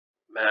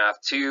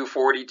Math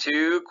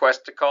 242,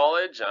 Quest to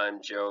College. I'm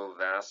Joe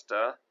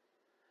Vasta,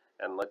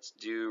 and let's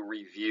do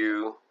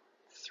review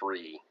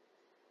 3.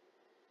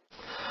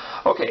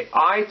 Okay,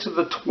 I to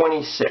the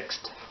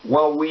 26th.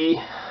 Well,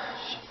 we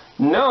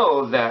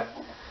know that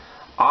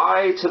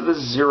I to the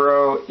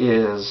 0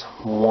 is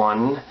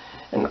 1,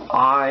 and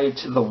I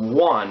to the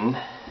 1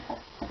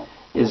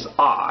 is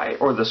I,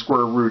 or the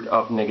square root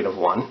of negative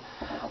 1.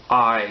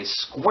 I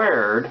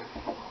squared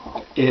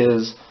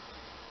is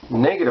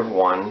negative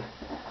 1.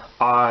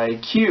 I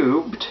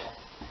cubed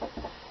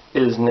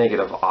is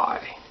negative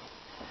I.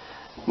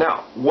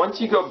 Now,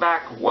 once you go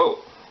back, whoa,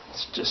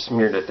 it's just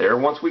smeared it there.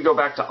 Once we go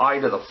back to I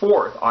to the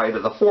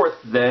 4th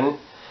then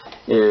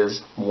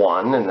is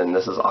 1, and then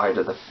this is I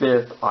to the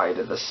 5th, I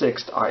to the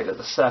 6th, I to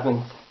the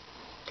 7th,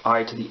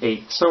 I to the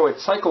 8th. So it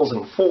cycles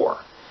in 4.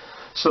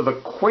 So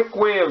the quick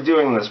way of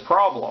doing this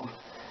problem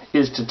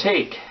is to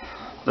take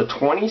the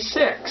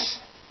 26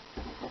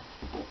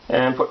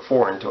 and put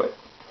 4 into it.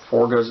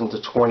 4 goes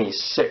into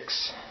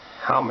 26.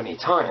 How many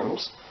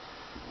times?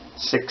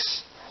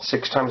 6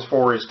 times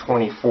 4 is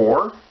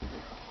 24.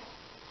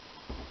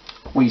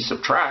 We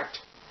subtract,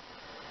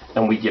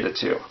 and we get a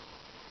 2.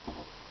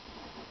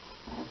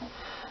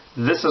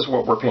 This is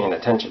what we're paying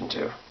attention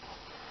to.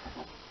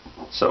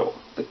 So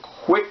the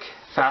quick,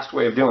 fast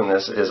way of doing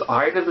this is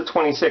I to the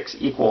 26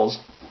 equals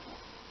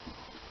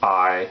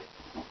I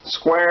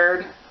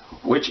squared,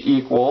 which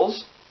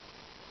equals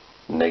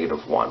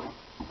negative 1.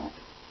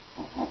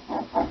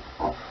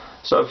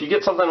 So if you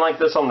get something like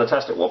this on the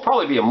test, it will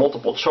probably be a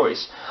multiple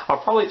choice.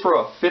 I'll probably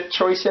throw a 5th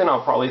choice in.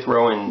 I'll probably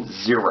throw in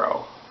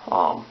 0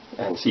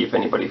 and see if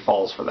anybody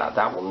falls for that.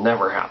 That will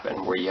never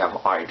happen where you have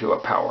I to a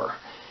power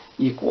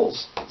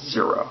equals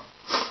 0.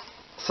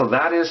 So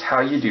that is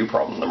how you do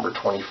problem number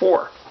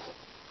 24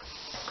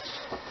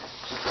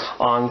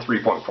 on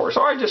 3.4.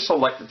 So I just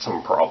selected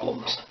some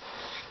problems.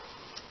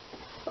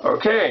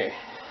 Okay,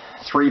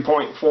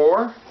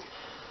 3.4,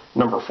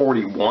 number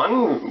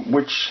 41,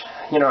 which,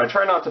 you know, I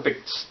try not to pick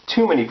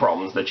too many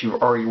problems that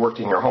you've already worked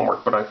in your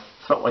homework, but I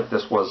felt like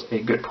this was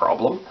a good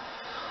problem.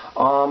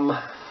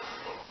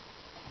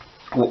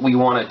 What we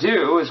want to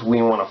do is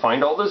we want to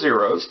find all the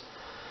zeros,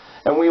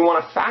 and we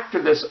want to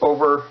factor this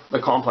over the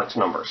complex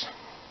numbers.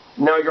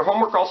 Now, your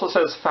homework also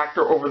says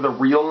factor over the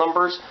real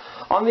numbers.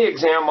 On the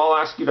exam, I'll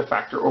ask you to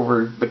factor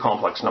over the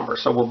complex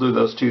numbers. So we'll do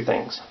those two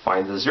things: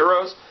 find the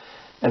zeros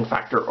and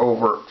factor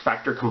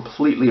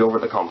completely over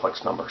the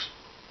complex numbers.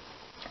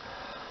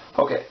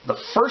 Okay, the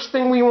first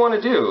thing we want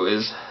to do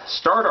is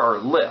start our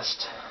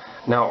list.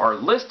 Now, our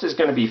list is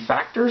going to be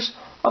factors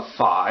of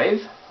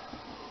 5,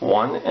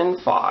 1 and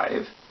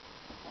 5,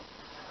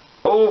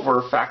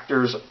 over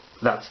factors,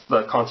 that's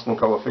the constant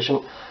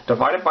coefficient,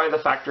 divided by the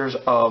factors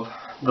of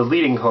the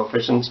leading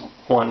coefficients,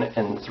 1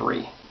 and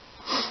 3.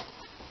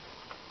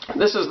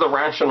 This is the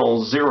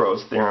rational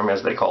zeros theorem,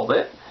 as they called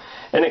it,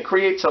 and it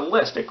creates a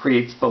list. It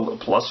creates the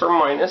plus or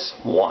minus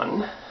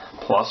 1,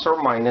 plus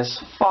or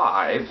minus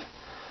 5,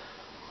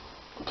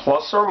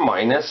 plus or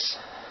minus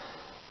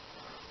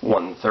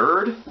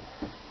 1/3,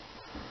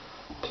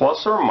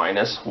 plus or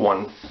minus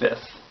 1/5.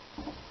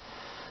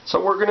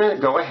 So we're going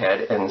to go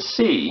ahead and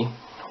see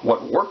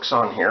what works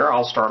on here.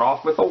 I'll start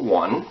off with a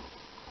 1,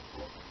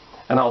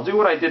 and I'll do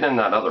what I did in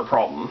that other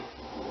problem,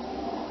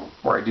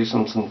 where I do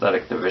some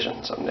synthetic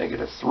division. So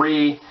negative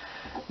 3,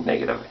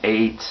 negative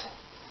 8,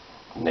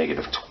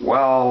 negative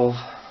 12,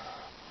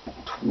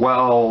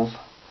 12,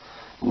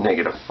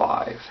 negative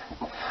 5.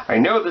 I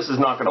know this is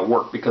not going to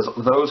work because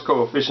those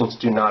coefficients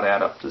do not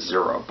add up to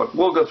 0, but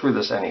we'll go through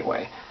this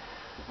anyway.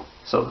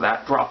 So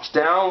that drops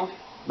down,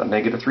 the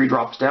negative 3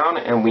 drops down,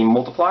 and we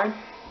multiply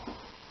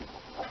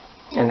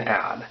and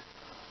add.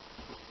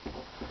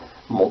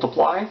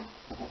 Multiply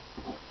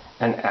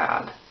and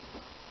add.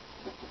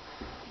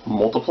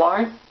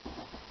 Multiply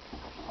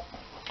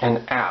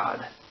and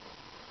add.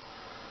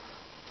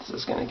 This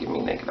is going to give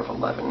me negative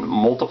 11.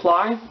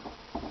 Multiply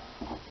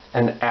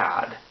and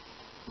add.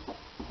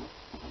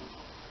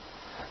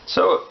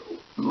 So it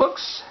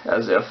looks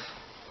as if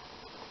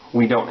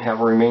we don't have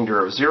a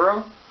remainder of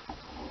 0,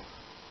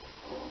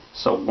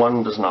 so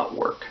 1 does not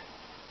work.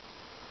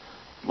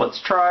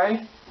 Let's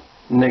try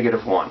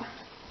negative 1.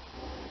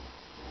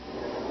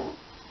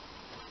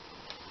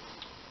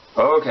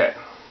 Okay,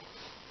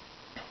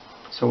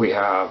 so we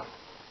have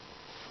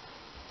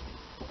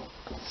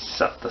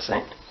set the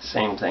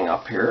same thing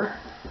up here.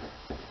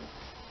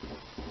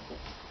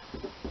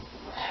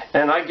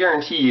 And I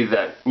guarantee you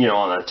that, you know,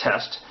 on a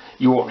test,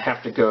 you won't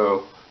have to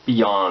go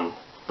beyond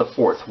the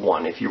 4th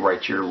one if you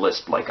write your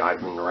list like I've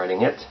been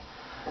writing it.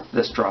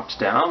 This drops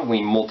down,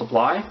 we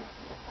multiply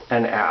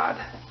and add.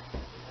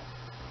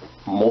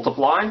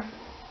 Multiply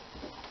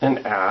and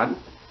add.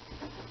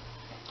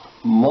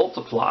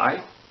 Multiply.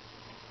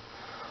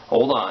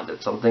 Hold on,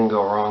 did something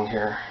go wrong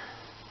here?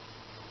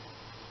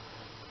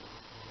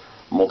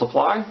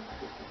 Multiply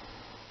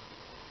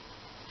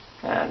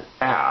and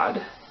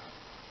add.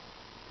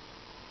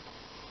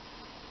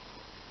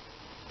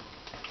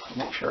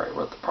 Make sure I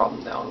wrote the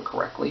problem down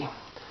correctly.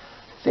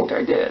 I think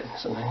I did.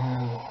 So,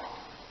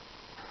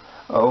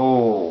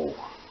 oh,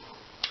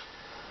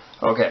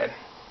 Okay,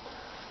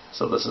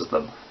 so this is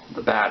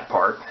the bad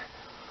part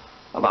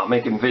about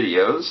making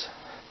videos,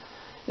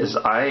 is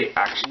I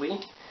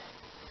actually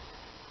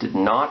did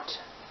not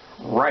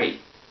write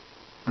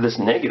this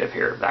negative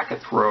here. That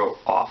could throw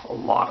off a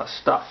lot of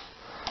stuff.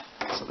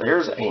 So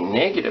there's a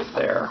negative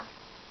there,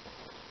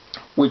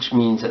 which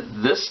means that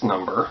this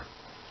number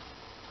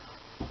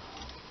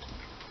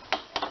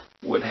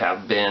would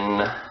have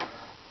been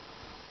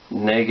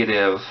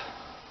negative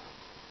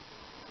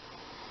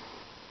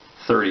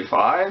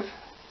 35,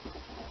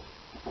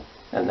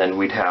 and then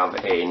we'd have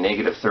a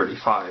negative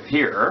 35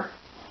 here.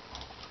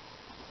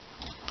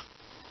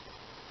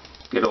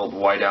 Good old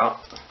whiteout.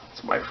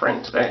 It's my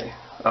friend today.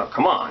 Oh,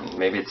 come on,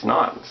 maybe it's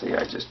not. See,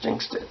 I just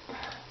jinxed it.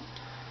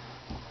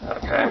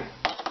 Okay.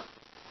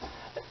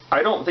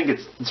 I don't think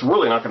it's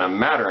really not going to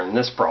matter in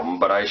this problem,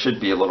 but I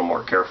should be a little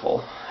more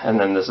careful. And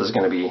then this is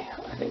going to be,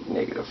 I think,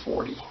 negative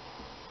 40.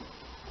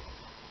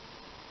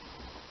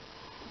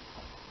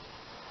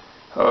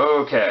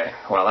 Okay,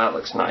 well, that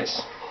looks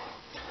nice.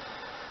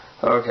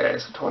 Okay,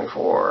 so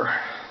 24.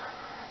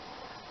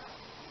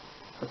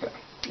 Okay,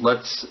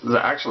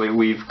 actually,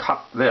 we've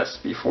cut this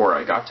before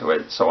I got to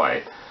it, so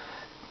I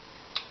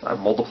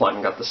multiplied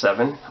and got the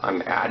 7.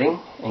 I'm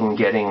adding and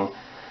getting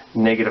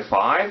negative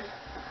 5,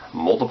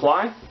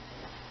 multiply,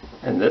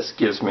 and this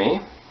gives me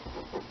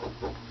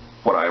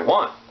what I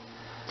want.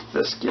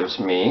 This gives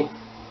me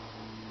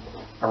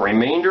a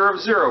remainder of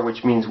 0,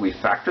 which means we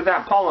factor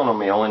that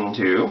polynomial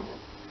into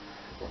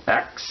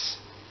x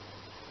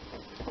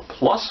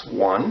plus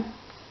 1.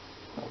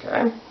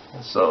 Okay,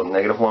 so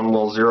negative 1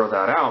 will 0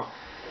 that out.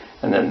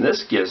 And then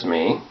this gives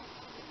me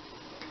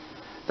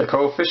the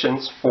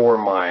coefficients for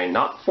my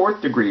not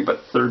 4th degree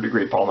but 3rd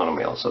degree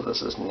polynomial. So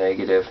this is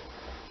negative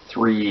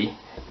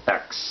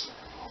 3x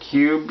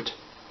cubed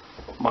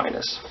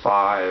minus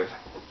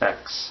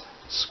 5x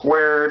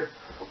squared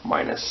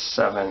minus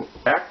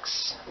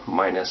 7x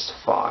minus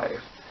 5.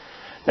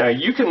 Now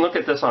you can look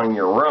at this on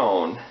your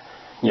own.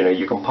 You know,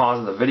 you can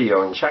pause the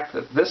video and check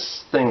that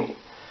this thing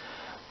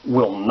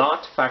will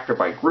not factor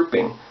by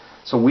grouping.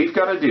 So we've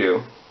got to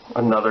do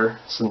another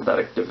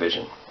synthetic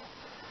division.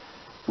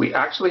 We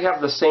actually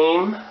have the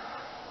same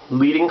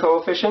leading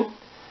coefficient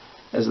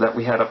as that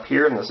we had up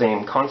here and the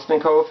same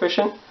constant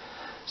coefficient.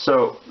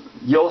 So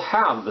you'll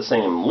have the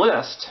same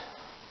list.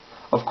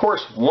 Of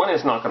course, 1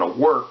 is not going to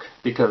work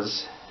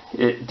because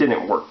it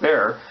didn't work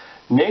there.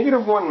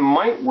 Negative 1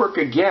 might work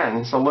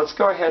again, so let's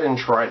go ahead and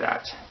try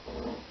that.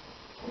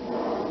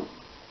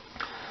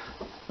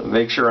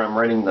 Make sure I'm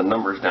writing the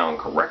numbers down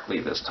correctly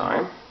this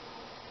time,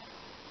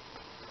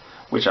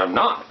 which I'm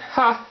not.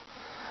 Ha!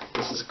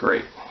 This is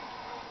great.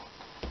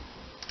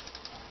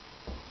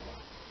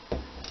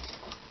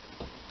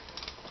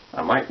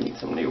 I might need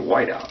some new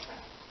whiteout.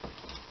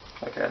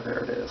 Okay, there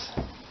it is.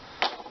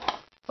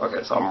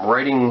 Okay, so I'm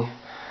writing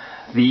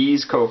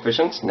these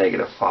coefficients,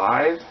 negative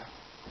 5,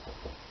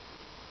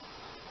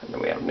 and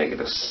then we have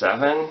negative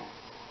 7,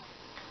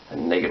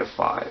 and negative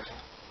 5.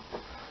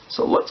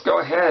 So let's go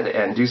ahead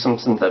and do some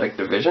synthetic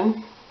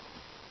division.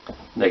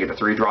 Negative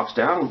 3 drops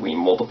down, we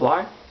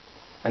multiply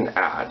and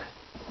add.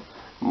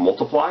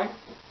 Multiply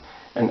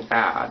and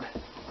add.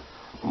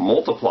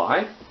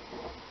 Multiply,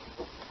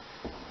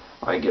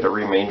 I get a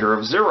remainder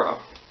of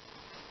 0.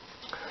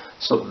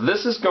 So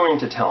this is going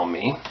to tell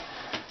me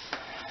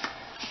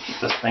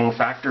this thing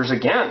factors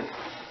again.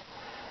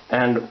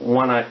 And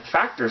when it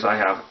factors, I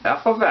have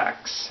f of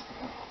x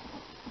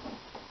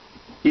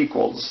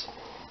equals,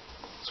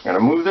 so we're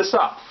going to move this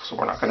up, so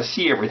we're not going to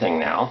see everything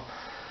now.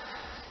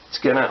 It's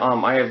going to,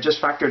 I have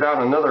just factored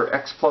out another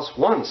x plus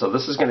 1, so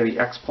this is going to be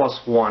x plus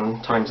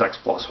 1 times x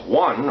plus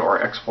 1,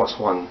 or x plus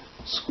 1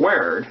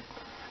 squared.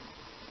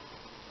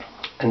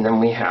 And then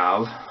we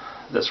have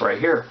this right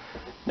here,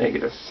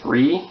 negative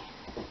 3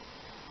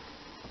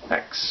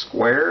 x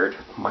squared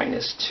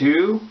minus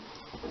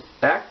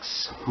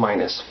 2x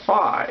minus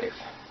 5.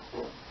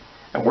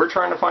 And we're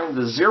trying to find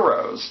the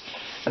zeros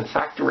and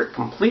factor it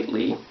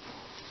completely.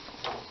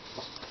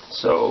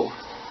 So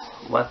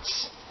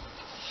let's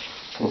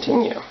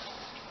continue.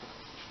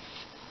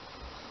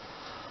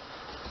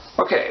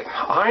 Okay,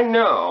 I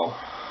know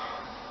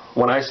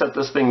when I set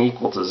this thing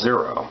equal to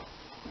 0,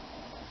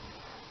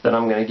 then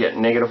I'm going to get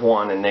negative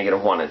 1 and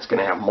negative 1. It's going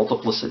to have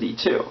multiplicity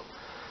too.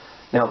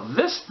 Now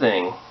this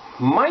thing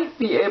might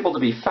be able to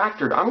be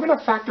factored. I'm going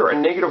to factor a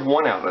negative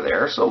 1 out of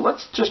there, so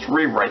let's just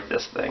rewrite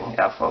this thing.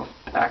 F of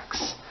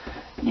x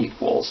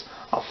equals,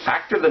 I'll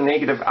factor the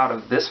negative out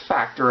of this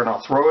factor and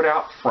I'll throw it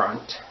out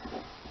front.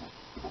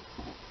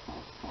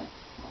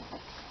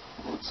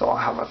 So I'll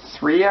have a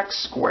 3x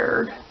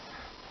squared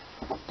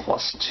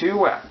plus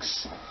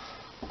 2x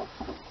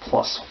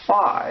plus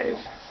 5,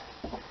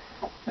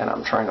 and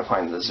I'm trying to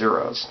find the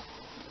zeros.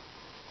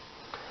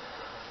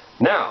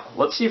 Now,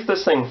 let's see if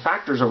this thing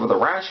factors over the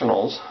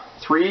rationals.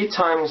 3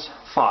 times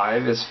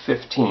 5 is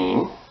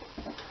 15.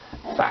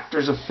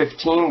 Factors of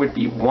 15 would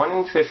be 1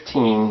 and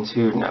 15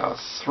 to, no,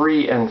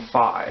 3 and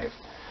 5.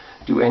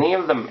 Do any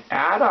of them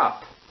add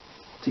up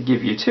to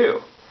give you 2?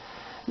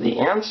 The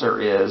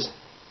answer is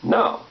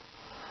no.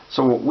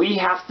 So what we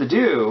have to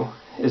do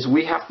is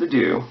we have to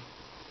do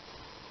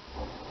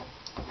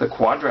the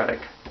quadratic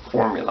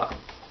formula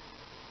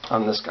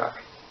on this guy.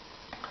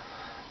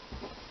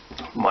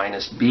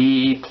 Minus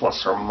b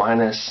plus or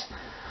minus.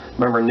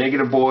 Remember,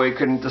 negative boy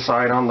couldn't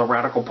decide on the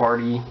radical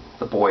party.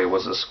 The boy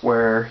was a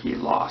square. He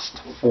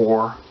lost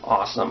 4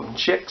 awesome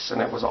chicks,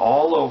 and it was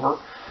all over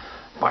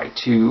by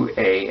 2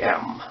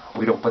 a.m.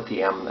 We don't put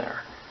the m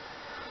there.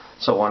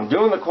 So I'm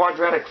doing the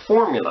quadratic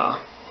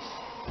formula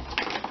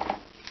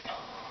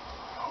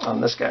on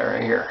this guy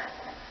right here.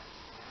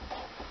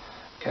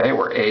 Okay,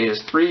 where a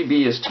is 3,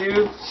 b is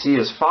 2, c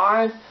is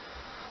 5.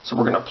 So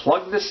we're going to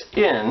plug this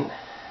in.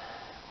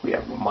 We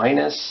have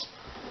minus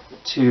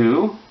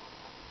 2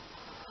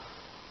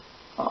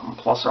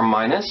 plus or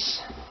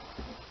minus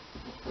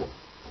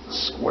the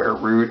square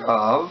root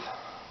of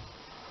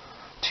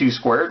 2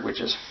 squared, which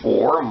is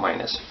 4,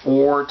 minus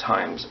 4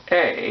 times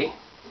a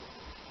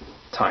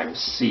times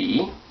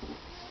c,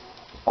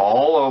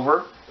 all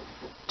over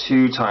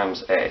 2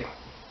 times a.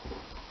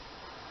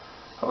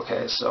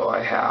 Okay, so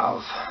I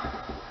have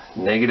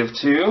negative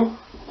 2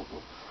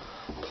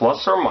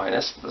 plus or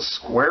minus the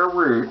square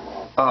root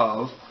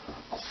of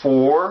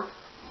 4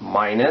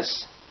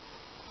 minus,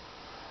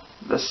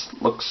 this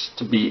looks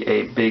to be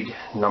a big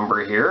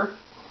number here,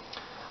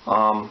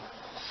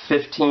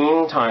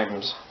 15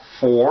 times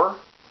 4,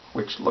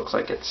 which looks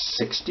like it's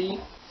 60,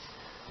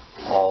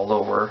 all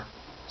over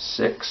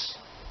 6.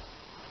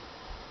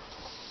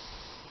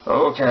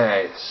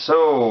 Okay,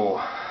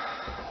 so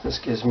this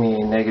gives me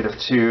negative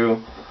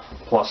 2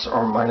 plus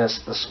or minus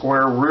the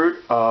square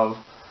root of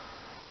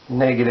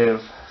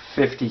negative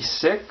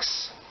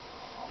 56,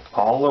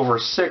 all over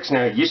 6.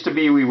 Now, it used to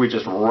be we would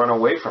just run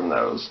away from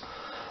those,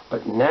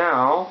 but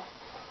now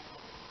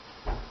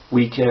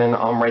we can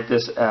write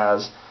this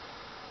as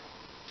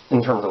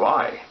in terms of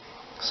I.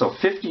 So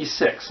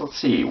 56, let's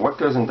see, what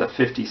goes into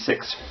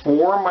 56?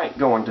 4 might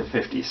go into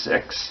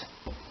 56,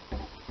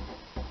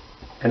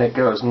 and it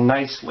goes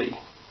nicely.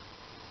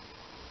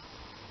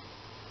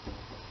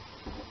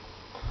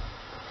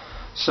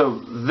 So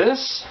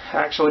this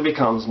actually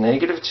becomes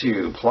negative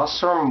 2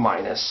 plus or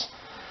minus.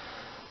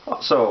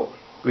 So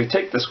we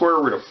take the square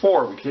root of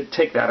 4, we could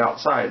take that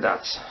outside,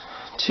 that's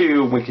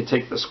 2. We could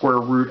take the square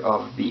root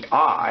of the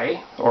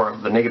I, or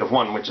of the negative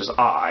 1, which is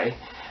I,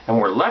 and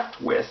we're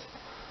left with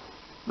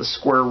the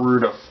square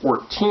root of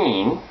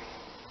 14.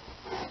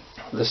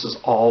 This is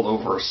all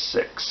over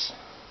 6.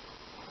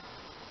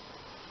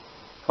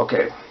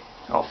 Okay,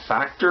 I'll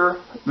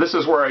factor. This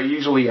is where I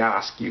usually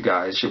ask you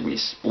guys, should we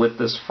split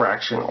this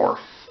fraction or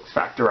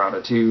factor out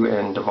a 2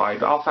 and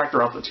divide? I'll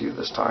factor out the 2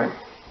 this time.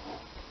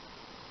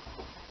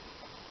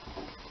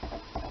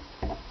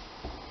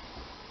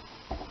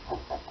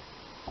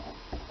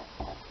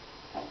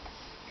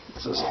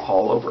 This is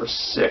all over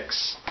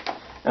 6.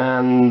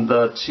 And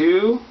the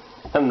 2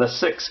 and the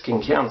 6 can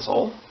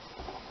cancel.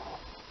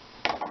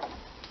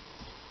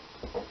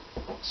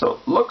 So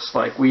it looks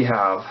like we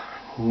have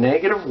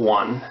negative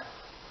 1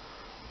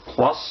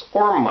 plus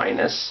or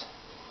minus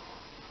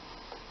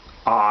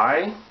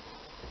I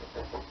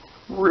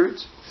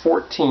root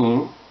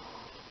 14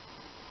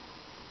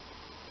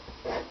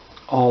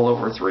 all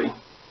over 3.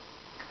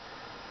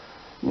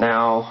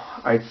 Now,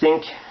 I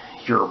think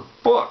your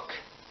book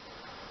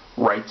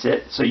writes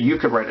it, so you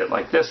could write it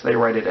like this. They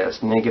write it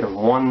as negative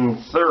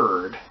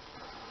 1/3.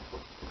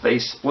 They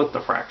split the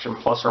fraction,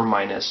 plus or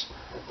minus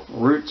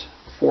root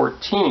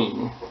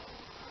 14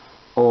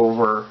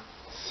 over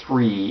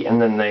 3,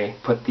 and then they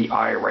put the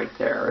I right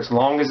there, as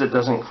long as it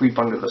doesn't creep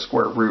under the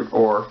square root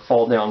or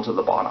fall down to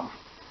the bottom.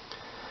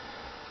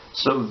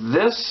 So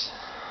this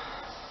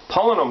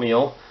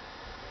polynomial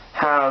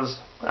has,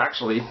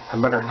 actually, I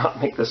better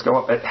not make this go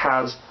up, it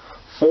has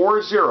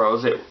 4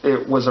 zeros.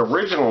 It was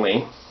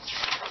originally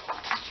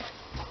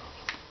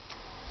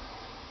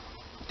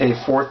a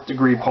 4th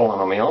degree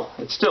polynomial.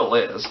 It still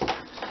is.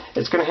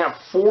 It's going to have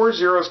 4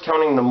 zeros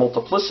counting the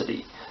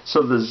multiplicity.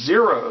 So the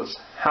zeros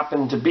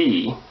happen to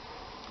be,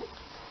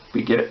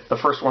 we get the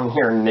first one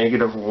here,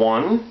 negative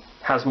 1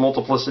 has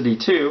multiplicity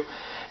 2,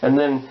 and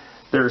then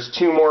there's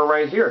 2 more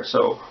right here.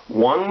 So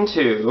 1,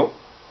 2,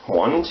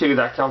 1, 2,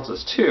 that counts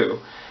as 2,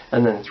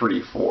 and then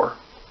 3, 4.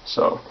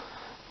 So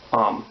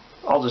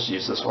I'll just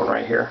use this one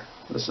right here.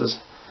 This is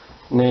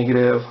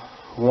negative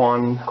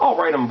 1. I'll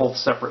write them both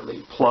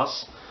separately.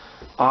 Plus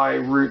I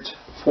root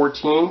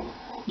 14.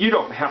 You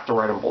don't have to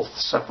write them both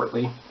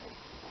separately.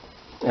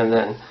 And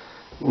then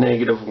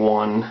negative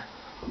 1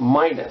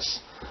 minus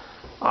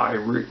I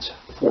root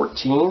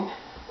 14.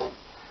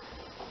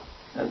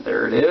 And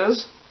there it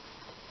is.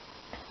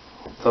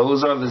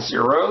 Those are the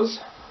zeros.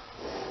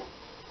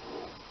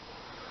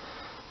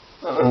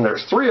 And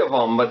there's 3 of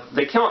them, but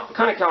they kind of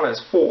count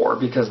as 4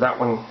 because that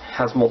one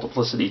has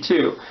multiplicity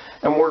 2.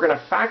 And we're going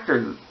to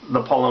factor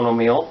the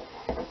polynomial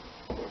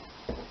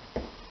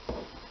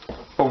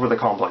over the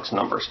complex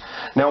numbers.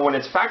 Now when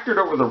it's factored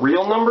over the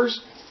real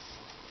numbers,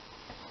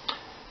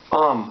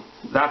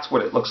 that's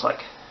what it looks like.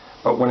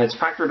 But when it's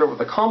factored over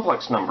the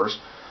complex numbers,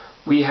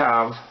 we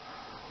have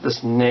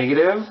this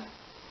negative,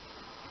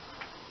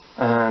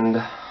 and and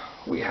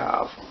we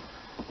have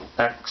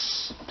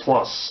x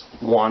plus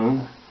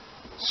 1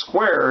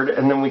 squared,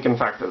 and then we can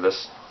factor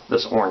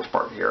this orange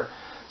part here.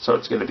 So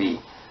it's going to be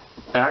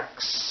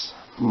x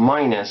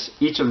minus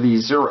each of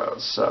these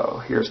zeros.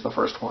 So here's the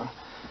first one.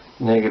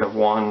 Negative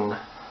 1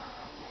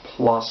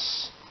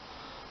 plus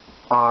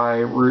I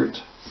root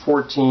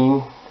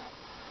 14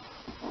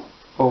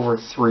 over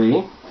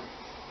 3.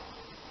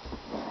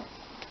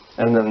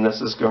 And then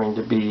this is going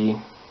to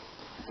be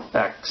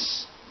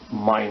x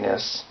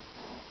minus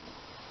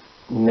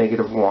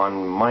negative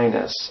 1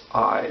 minus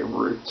I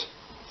root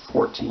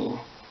 14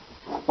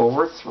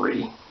 over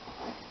 3.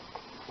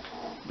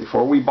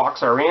 Before we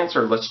box our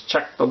answer, let's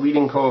check the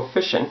leading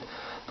coefficient.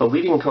 The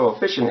leading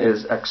coefficient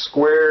is x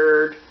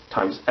squared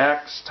times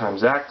x,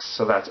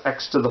 so that's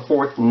x to the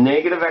fourth,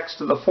 negative x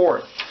to the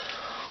fourth.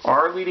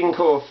 Our leading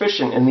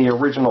coefficient in the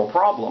original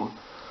problem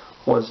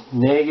was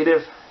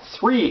negative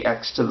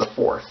 3x to the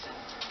fourth.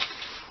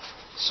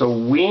 So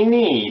we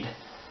need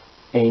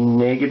a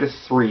negative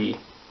 3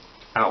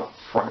 out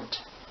front.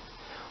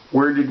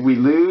 Where did we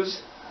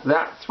lose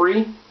that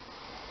 3?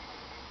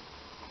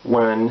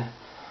 When,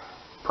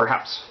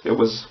 perhaps it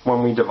was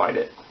when we divide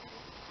it.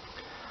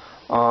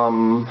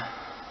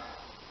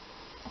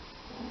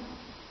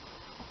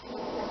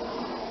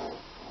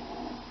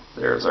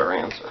 There's our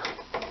answer.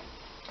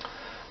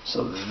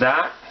 So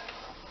that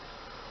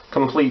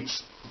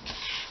completes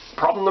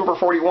problem number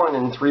 41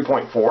 in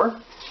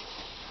 3.4.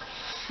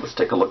 Let's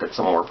take a look at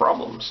some more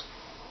problems.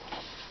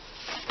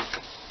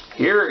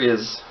 Here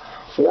is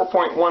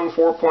 4.1,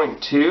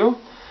 4.2,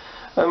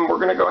 and we're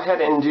going to go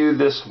ahead and do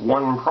this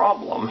one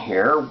problem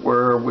here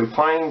where we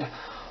find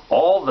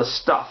all the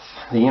stuff,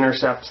 the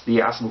intercepts, the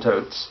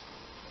asymptotes,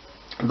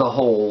 the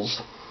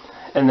holes,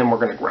 and then we're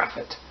going to graph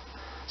it.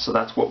 So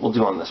that's what we'll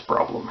do on this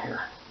problem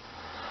here.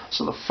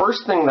 So the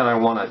first thing that I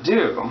want to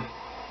do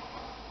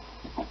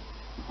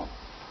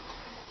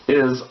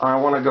is I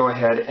want to go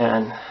ahead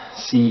and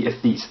see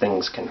if these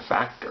things can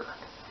factor.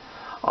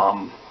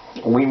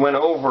 We went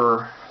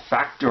over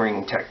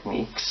factoring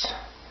techniques,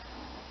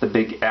 the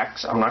big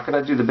X. I'm not going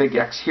to do the big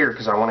X here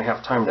because I want to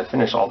have time to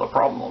finish all the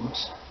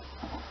problems.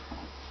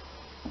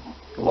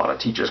 A lot of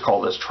teachers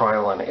call this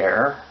trial and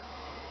error.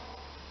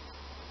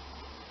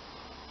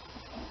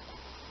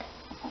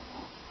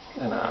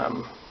 And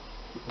I'm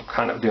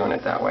kind of doing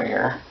it that way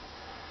here,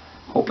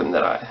 hoping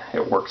that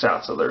it works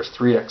out. So there's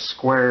 3x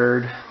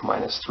squared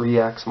minus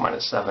 3x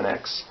minus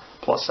 7x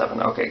plus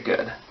 7. Okay,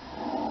 good.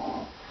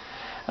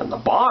 And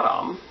the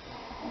bottom,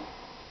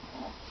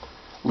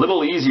 a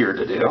little easier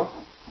to do.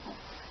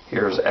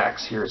 Here's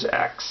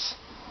x,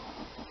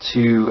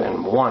 2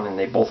 and 1, and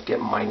they both get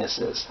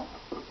minuses.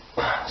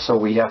 So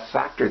we have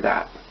factored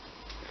that.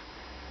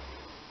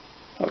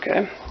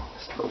 Okay,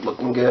 still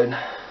looking good.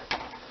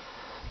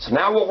 So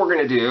now what we're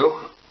going to do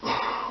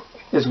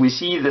is we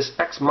see this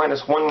x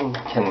minus 1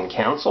 can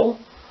cancel.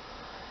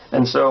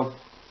 And so,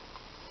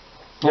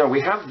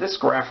 we have this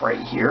graph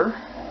right here.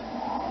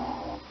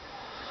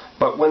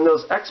 But when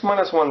those x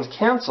minus 1s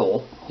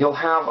cancel, you'll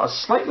have a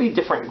slightly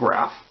different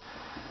graph.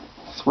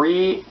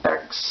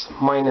 3x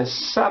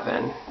minus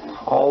 7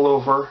 all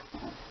over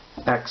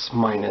x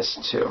minus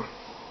 2.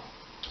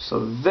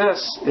 So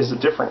this is a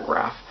different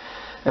graph.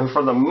 And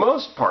for the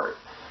most part,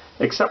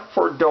 except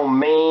for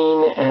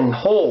domain and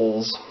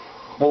holes,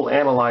 we'll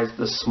analyze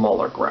this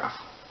smaller graph.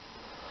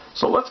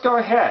 So let's go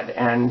ahead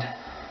and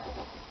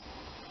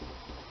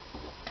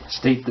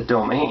state the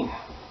domain.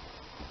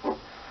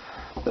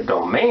 The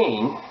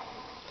domain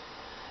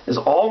is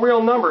all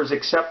real numbers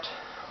except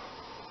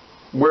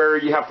where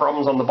you have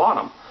problems on the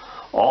bottom.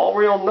 All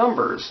real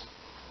numbers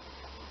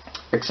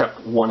except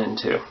 1 and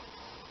 2.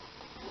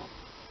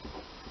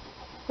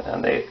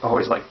 And they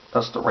always like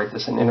us to write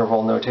this in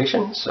interval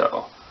notation.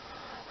 So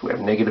if we have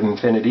negative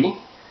infinity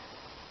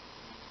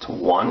to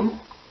 1,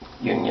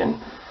 union,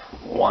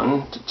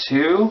 1 to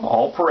 2,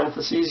 all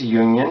parentheses,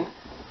 union,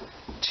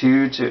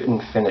 2 to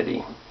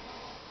infinity.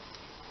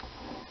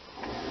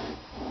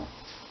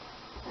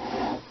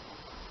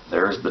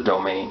 There's the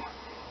domain.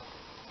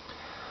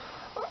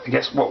 I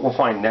guess what we'll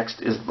find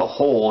next is the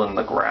hole in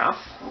the graph.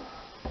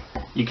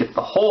 You get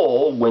the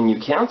hole when you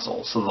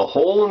cancel. So the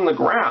hole in the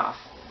graph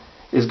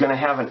is going to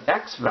have an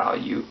x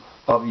value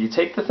of, you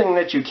take the thing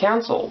that you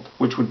canceled,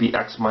 which would be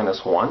x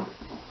minus 1,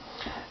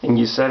 and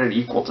you set it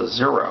equal to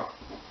 0.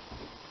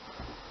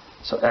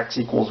 So x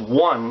equals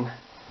 1,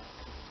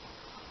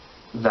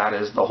 that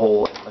is the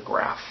hole in the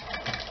graph.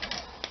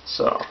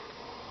 So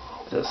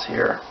this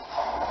here,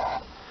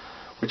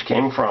 which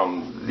came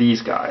from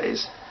these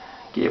guys,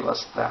 gave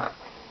us that.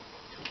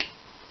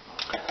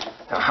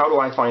 Now how do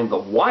I find the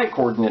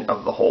y-coordinate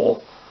of the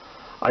hole?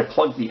 I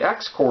plug the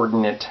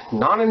x-coordinate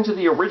not into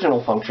the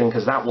original function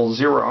because that will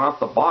zero out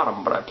the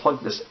bottom, but I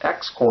plug this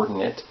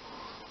x-coordinate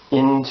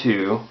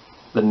into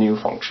the new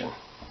function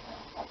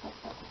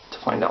to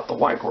find out the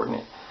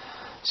y-coordinate.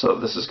 So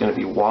this is going to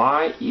be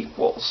y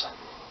equals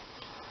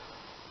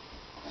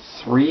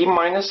 3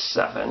 minus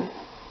 7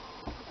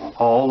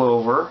 all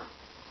over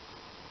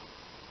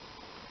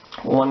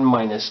 1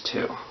 minus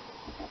 2.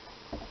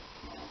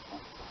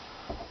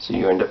 So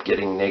you end up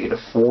getting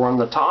 -4 on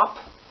the top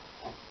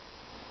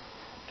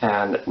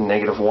and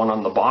 -1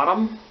 on the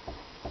bottom.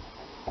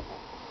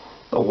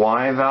 The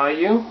y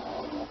value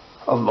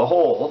of the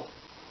whole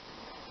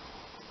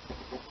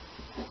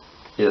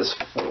is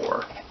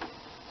 4.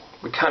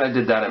 We kind of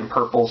did that in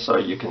purple so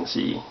you can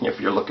see if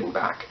you're looking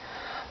back.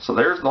 So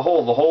there's the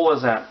whole. The whole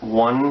is at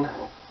 1,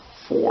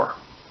 4.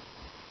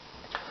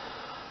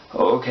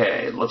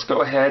 Okay, let's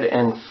go ahead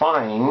and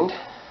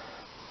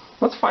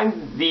let's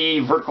find the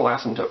vertical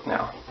asymptote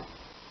now.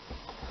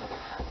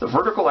 The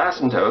vertical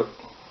asymptote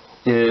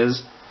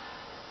is,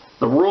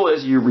 the rule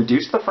is you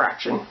reduce the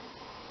fraction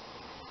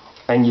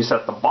and you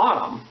set the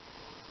bottom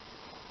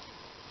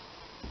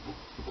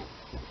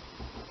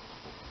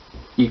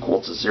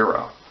equal to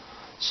 0.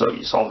 So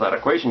you solve that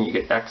equation, you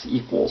get x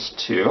equals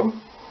 2.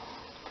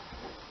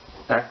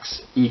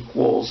 X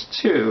equals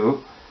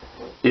 2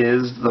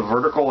 is the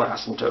vertical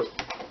asymptote.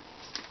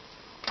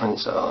 And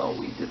so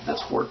we did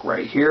this work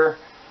right here,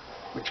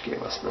 which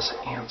gave us this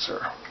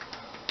answer.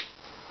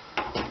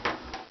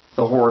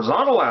 The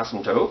horizontal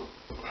asymptote,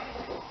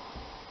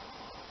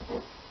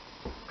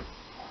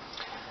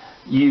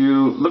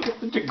 you look at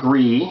the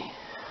degree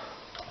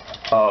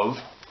of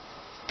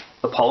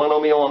the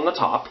polynomial on the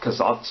top, because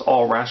that's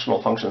all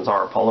rational functions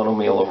are,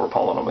 polynomial over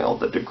polynomial.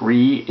 The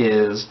degree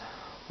is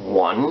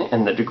 1,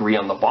 and the degree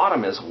on the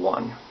bottom is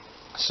 1.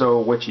 So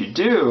what you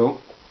do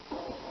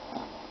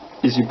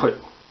is you put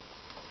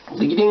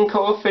leading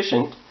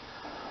coefficient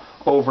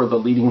over the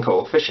leading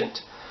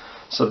coefficient.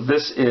 So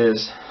this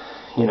is,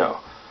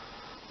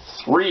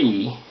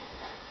 3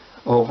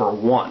 over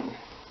 1.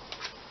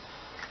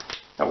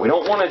 Now we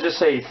don't want to just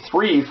say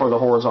 3 for the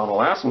horizontal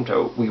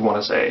asymptote, we want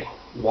to say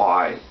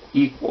y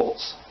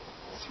equals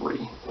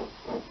 3.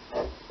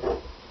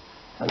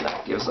 And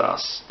that gives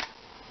us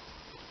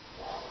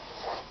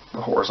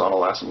the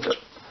horizontal asymptote.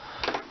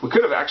 We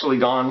could have actually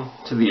gone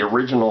to the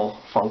original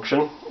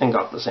function and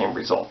got the same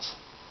results.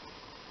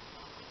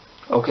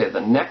 Okay,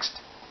 the next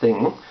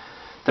thing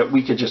that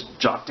we could just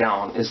jot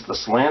down is the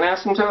slant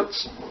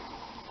asymptotes.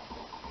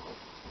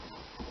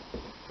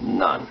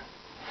 None.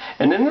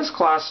 And in this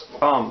class,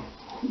 on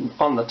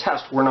the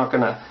test, we're not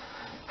going to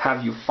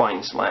have you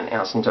find slant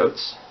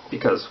asymptotes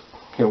because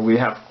we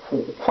have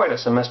quite a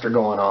semester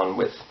going on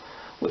with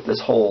this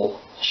whole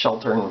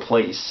shelter in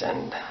place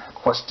and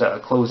Questa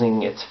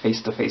closing its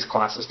face-to-face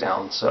classes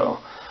down. So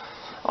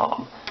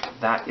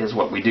that is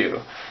what we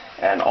do.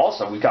 And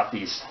also we got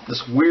this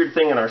weird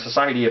thing in our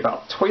society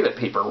about toilet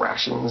paper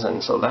rations,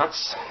 and so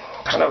that's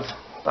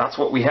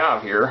what we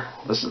have here.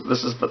 This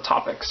is the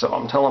topic. So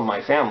I'm telling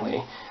my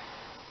family,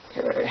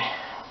 okay,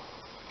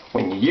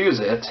 when you use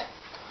it,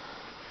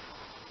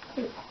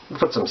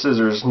 put some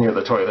scissors near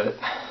the toilet.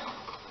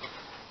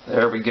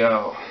 There we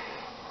go.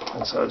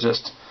 And so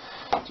just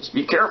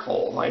be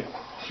careful. Like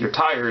if you're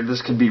tired,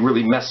 this could be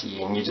really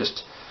messy, and you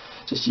just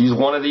use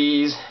one of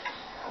these,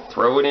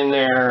 throw it in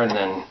there, and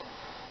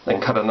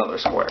then cut another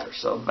square.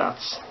 So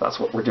that's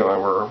what we're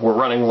doing. We're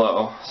running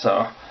low,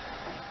 so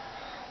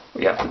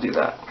we have to do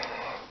that.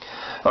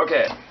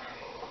 Okay.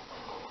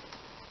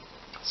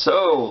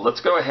 So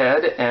let's go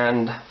ahead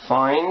and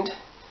find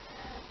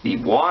the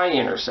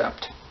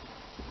y-intercept.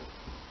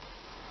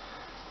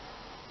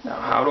 Now,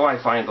 how do I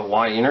find the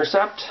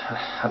y-intercept?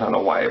 I don't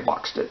know why I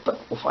boxed it, but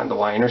we'll find the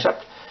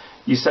y-intercept.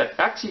 You set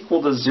x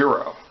equal to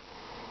 0.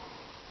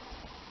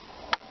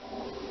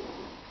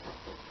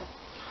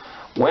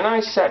 When I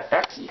set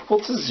x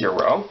equal to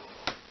 0,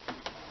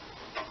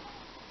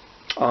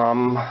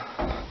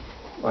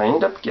 I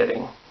end up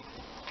getting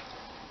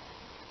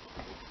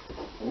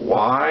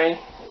y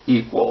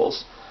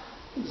equals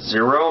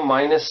 0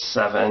 minus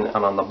 7,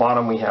 and on the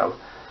bottom we have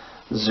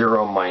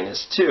 0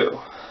 minus 2.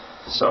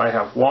 So I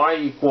have y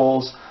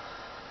equals,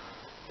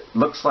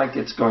 looks like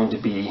it's going to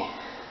be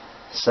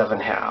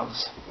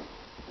 7/2.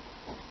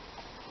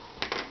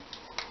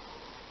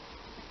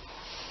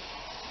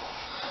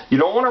 You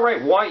don't want to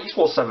write y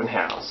equals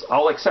 7/2.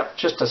 I'll accept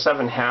just a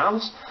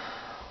 7/2,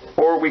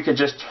 or we could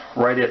just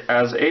write it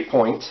as a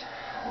point,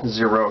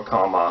 0,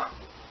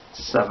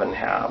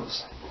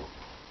 7/2.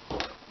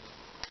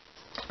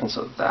 And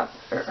so that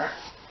there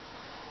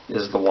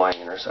is the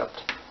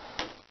y-intercept.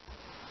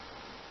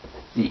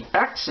 The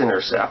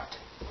x-intercept,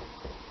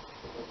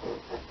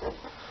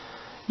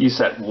 you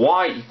set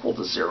y equal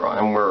to 0,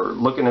 and we're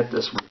looking at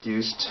this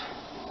reduced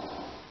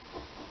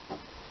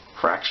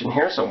fraction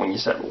here. So when you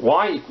set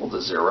y equal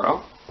to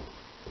 0,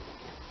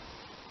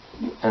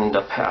 you end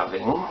up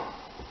having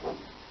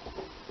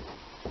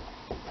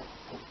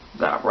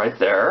that right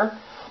there.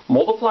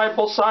 Multiply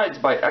both sides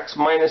by x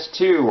minus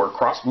 2, or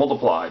cross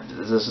multiply.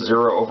 This is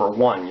 0 over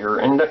 1. You're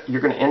going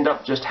to end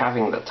up just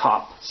having the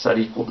top set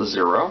equal to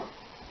 0.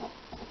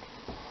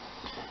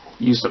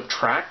 You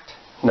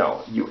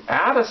you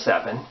add a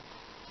 7,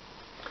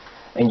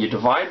 and you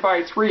divide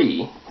by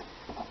 3,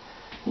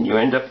 and you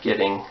end up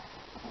getting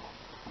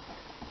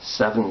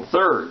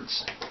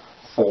 7/3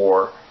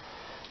 for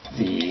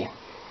the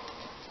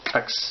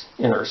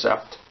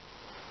x-intercept.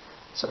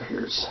 So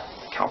here's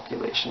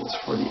calculations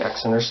for the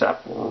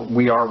x-intercept.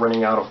 We are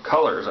running out of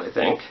colors, I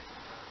think.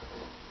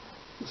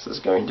 This is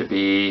going to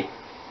be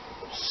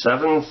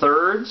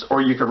 7/3,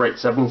 or you could write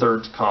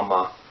 7/3,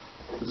 comma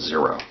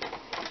 0.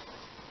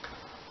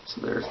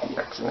 So there's the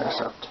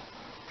x-intercept.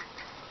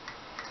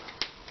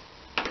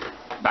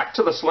 Back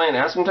to the slant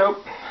asymptote.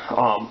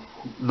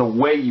 The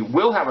way you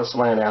will have a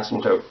slant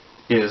asymptote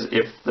is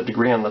if the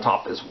degree on the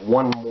top is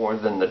 1 more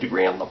than the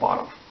degree on the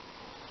bottom.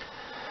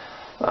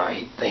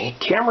 The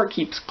camera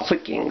keeps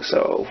clicking,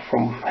 so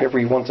from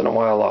every once in a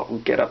while I'll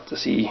get up to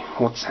see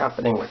what's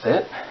happening with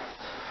it.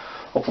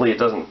 Hopefully it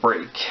doesn't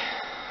break.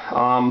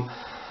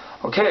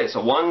 Okay,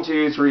 so 1,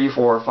 2, 3,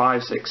 4,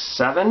 5, 6,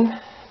 7.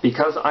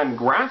 Because I'm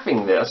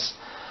graphing this,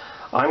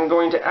 I'm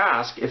going to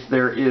ask if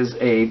there is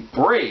a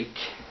break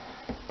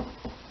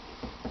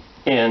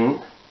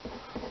in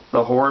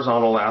the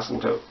horizontal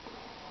asymptote.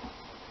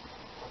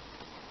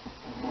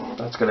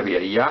 That's going to be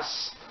a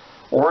yes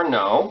or a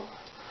no.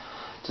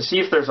 To see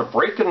if there's a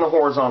break in the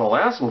horizontal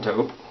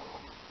asymptote,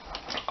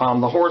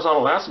 the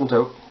horizontal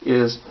asymptote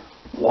is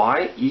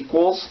y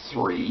equals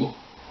 3,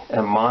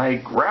 and my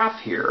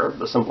graph here,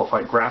 the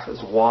simplified graph,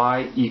 is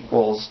y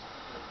equals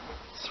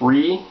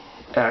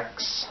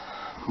 3x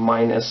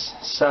minus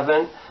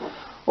 7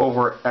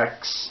 over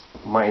x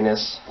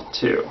minus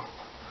 2.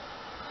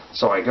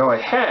 So I go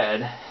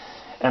ahead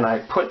and I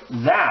put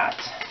that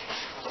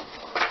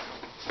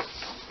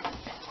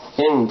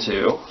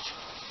into,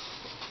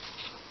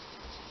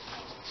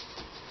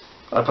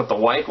 I put the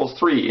y equals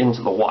 3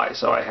 into the y,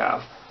 so I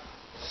have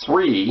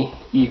 3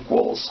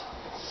 equals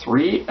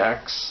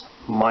 3x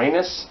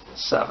minus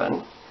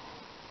 7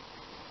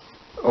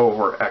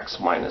 over x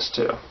minus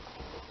 2.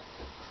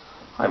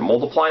 I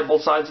multiply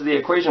both sides of the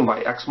equation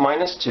by x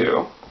minus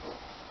 2.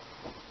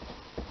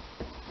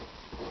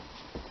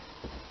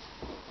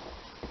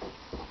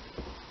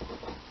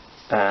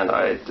 And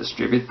I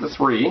distribute the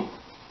 3.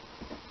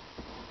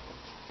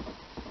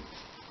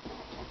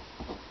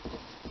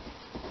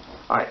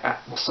 I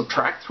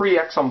subtract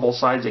 3x on both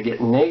sides, I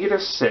get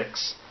negative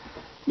 6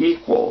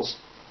 equals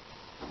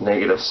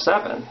negative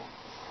 7.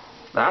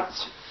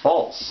 That's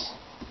false.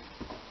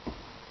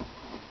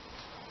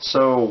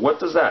 So what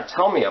does that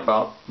tell me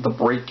about the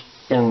break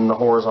in the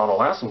horizontal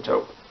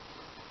asymptote?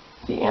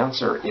 The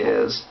answer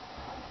is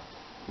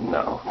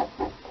no.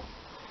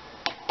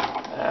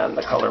 And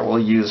the color we'll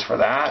use for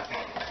that,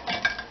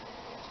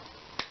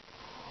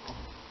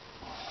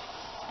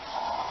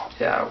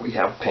 yeah, we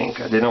have pink.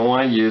 I didn't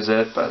want to use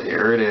it, but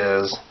here it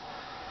is.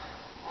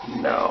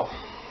 No.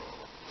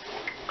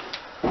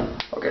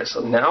 Okay,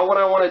 so now what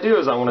I want to do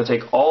is I want to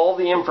take all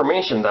the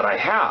information that I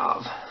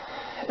have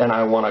and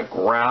I want to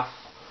graph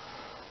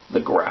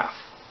the graph.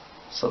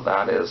 So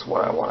that is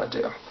what I want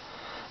to do.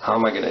 How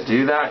am I going to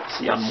do that?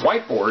 See, on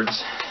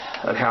whiteboards,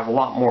 I'd have a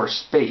lot more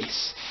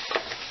space.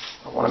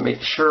 I want to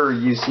make sure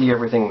you see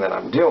everything that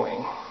I'm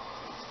doing.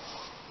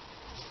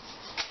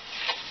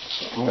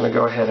 So I'm going to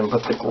go ahead and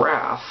put the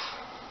graph.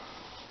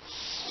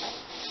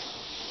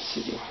 Let's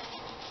see.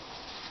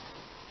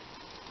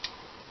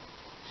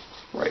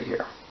 Right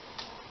here.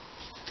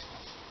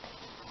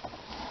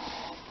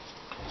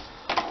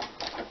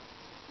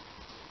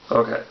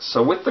 Okay,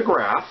 so with the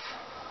graph,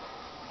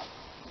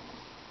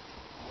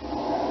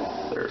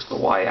 there's the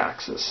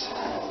y-axis.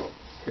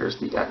 Here's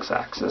the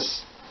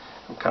x-axis.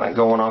 I'm kind of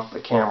going off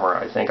the camera,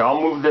 I think. I'll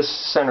move this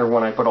center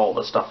when I put all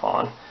the stuff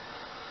on.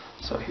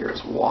 So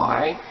here's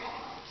y.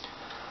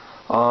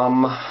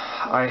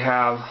 I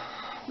have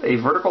a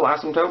vertical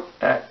asymptote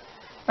at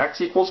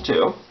x equals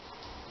 2.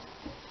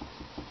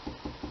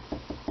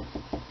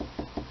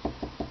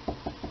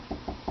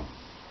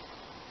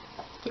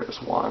 There's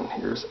 1.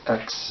 Here's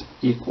x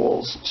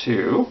equals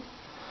 2.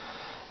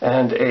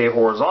 And a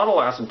horizontal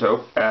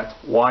asymptote at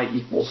y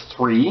equals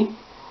 3.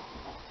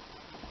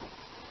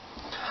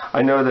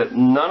 I know that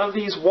none of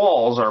these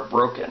walls are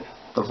broken.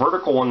 The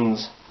vertical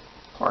ones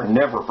are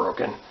never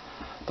broken.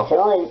 The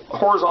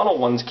horizontal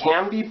ones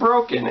can be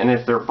broken, and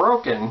if they're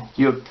broken,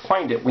 you'll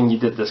find it when you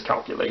did this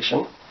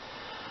calculation.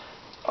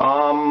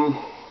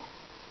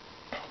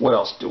 What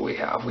else do we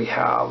have? We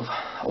have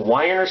a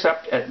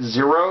y-intercept at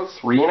 0,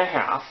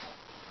 3.5.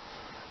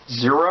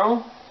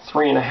 0,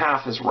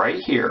 3.5 is right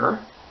here.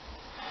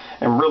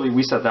 And really,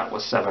 we said that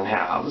was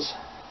 7/2.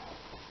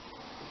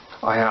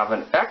 I have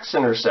an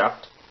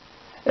x-intercept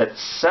at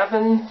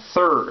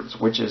 7/3,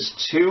 which is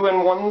 2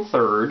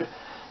 1/3.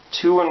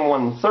 2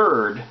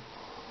 1/3,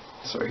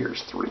 so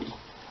here's 3.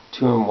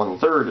 2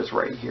 1/3 is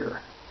right here.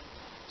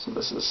 So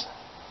this is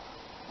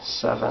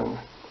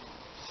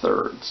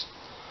 7/3.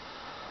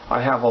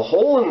 I have a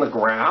hole in the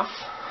graph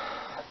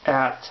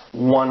at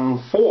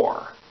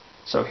 1/4.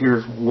 So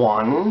here's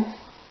 1.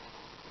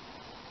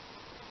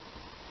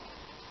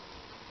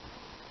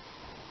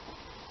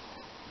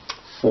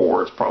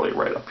 Four is probably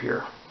right up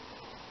here.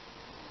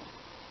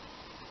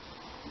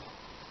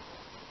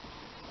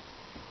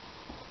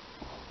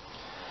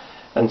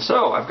 And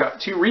so I've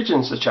got two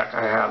regions to check.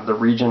 I have the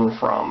region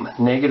from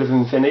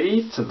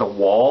 -infinity to the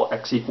wall,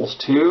 x equals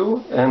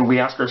 2, and we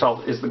ask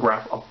ourselves, is the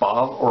graph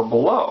above or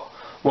below?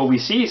 Well, we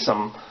see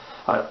some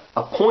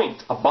a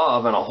point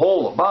above and a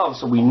hole above,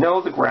 so we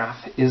know the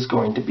graph is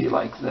going to be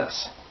like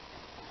this.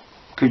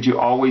 Could you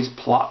always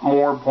plot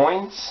more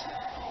points?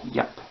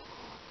 Yep.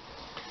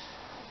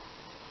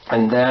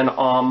 And then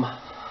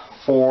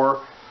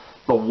for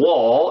the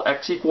wall,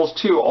 x equals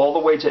 2 all the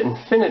way to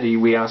infinity,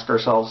 we ask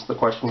ourselves the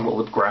question,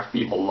 will the graph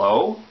be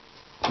below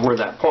where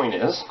that point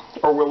is,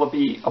 or will it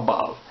be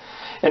above?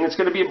 And it's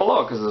going to be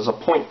below because there's a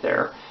point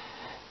there.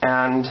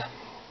 And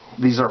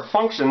these are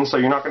functions, so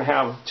you're not going to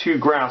have two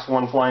graphs,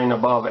 one flying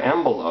above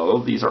and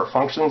below. These are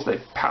functions. They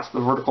pass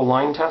the vertical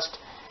line test,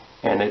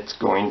 and it's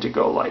going to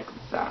go like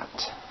that.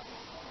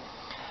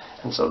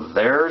 And so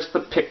there's the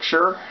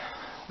picture.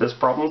 This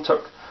problem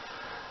took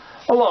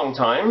a long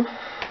time.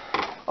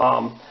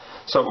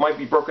 So it might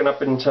be broken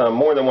up into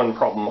more than one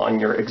problem on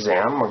your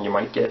exam, or you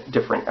might get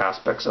different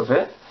aspects of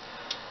it.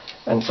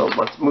 And so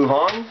let's move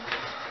on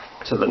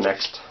to the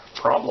next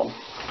problem.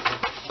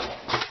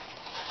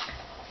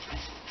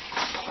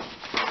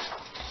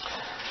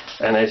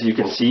 And as you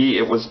can see,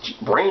 it was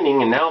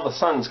raining and now the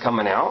sun's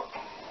coming out.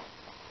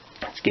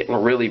 It's getting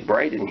really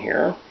bright in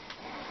here.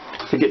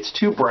 If it gets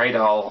too bright,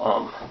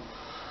 I'll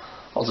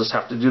just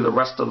have to do the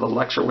rest of the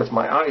lecture with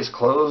my eyes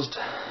closed.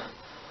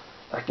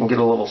 I can get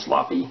a little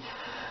sloppy.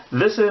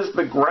 This is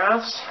the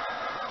graphs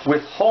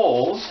with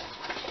holes,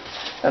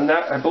 and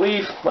that, I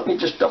believe, let me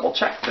just double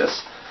check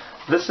this.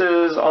 This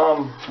is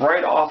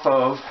right off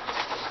of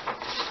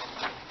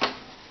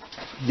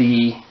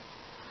the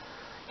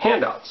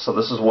handout. So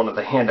this is one of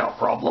the handout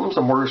problems,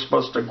 and we're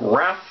supposed to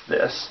graph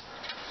this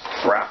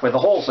graph with a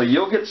hole. So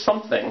you'll get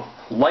something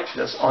like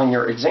this on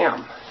your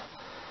exam.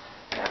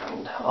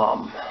 And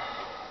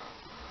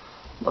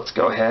let's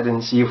go ahead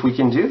and see if we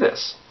can do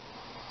this.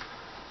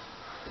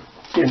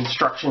 The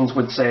instructions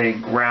would say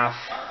graph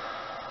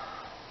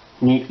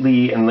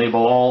neatly and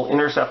label all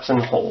intercepts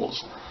and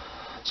holes.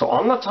 So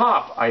on the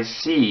top I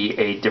see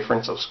a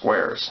difference of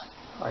squares.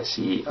 I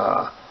see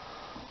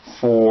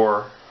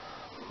 4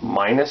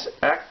 minus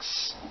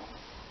x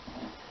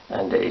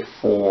and a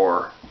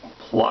 4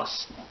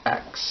 plus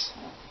x.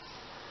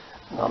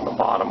 And on the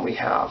bottom we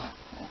have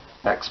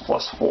x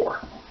plus 4.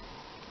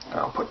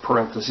 I'll put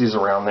parentheses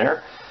around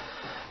there.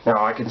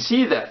 Now I can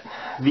see that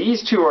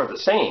these two are the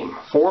same.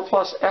 4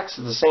 plus x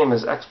is the same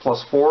as x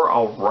plus 4.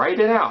 I'll write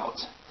it out,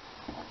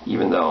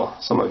 even though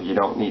some of you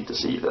don't need to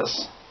see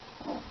this.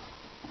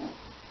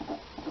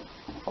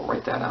 I'll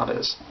write that out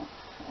as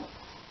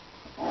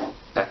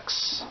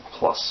x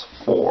plus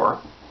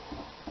 4.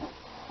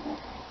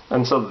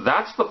 And so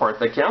that's the part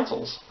that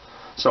cancels.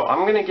 So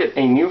I'm going to get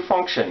a new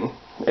function,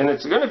 and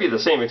it's going to be the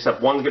same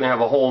except one's going to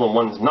have a hole and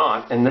one's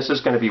not, and this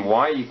is going to be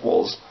y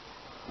equals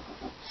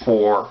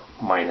 4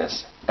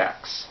 minus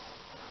x.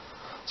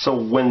 So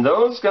when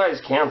those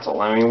guys cancel,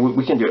 I mean,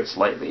 we can do it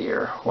slightly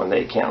here. When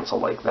they cancel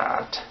like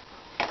that,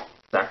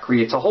 that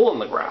creates a hole in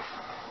the graph.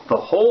 The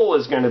hole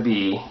is going to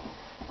be,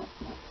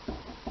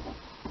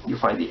 you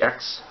find the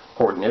x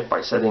coordinate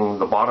by setting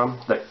the bottom,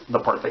 the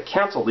part that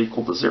canceled,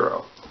 equal to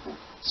 0.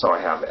 So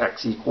I have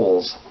x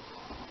equals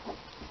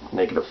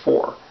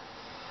 -4.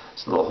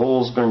 So the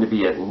hole is going to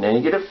be at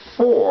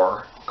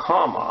 -4,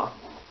 comma.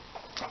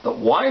 The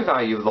y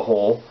value of the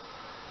hole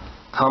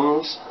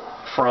comes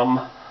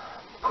from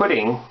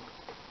putting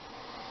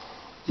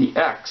the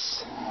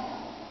x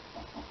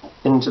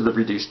into the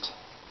reduced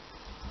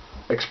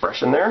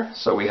expression there.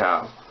 So we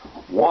have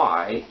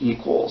y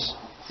equals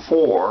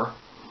 4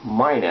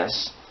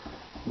 minus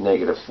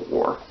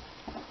 -4.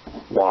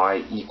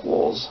 Y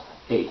equals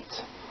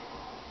 8.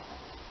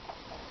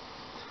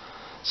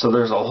 So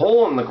there's a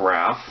hole in the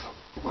graph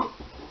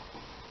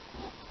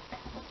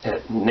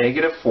at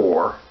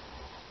 -4,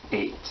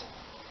 8.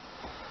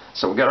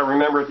 So we've got to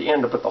remember at the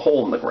end to put the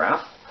hole in the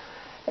graph.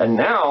 And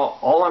now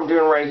all I'm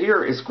doing right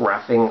here is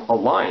graphing a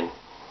line.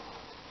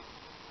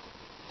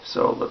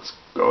 So let's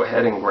go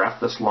ahead and graph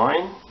this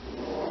line.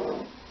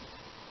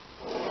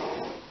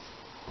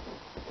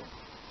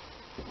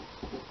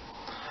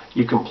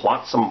 You can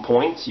plot some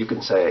points. You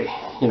can say,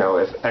 you know,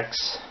 if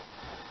x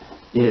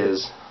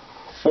is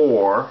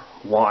 4,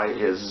 y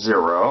is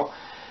 0.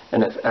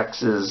 And if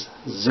x is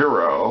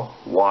 0,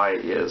 y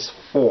is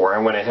 4. I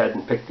went ahead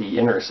and picked the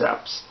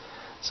intercepts.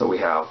 So we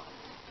have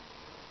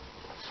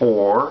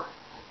 4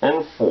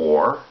 and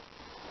 4.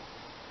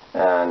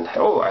 And,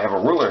 oh, I have a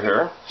ruler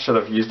here. Should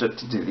have used it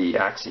to do the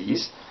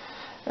axes.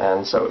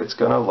 And so it's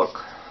going to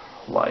look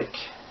like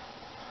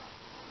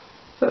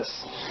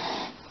this.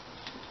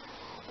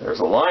 There's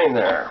a line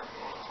there.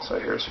 So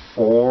here's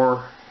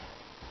 4,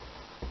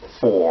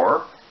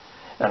 4.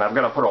 And I've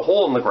got to put a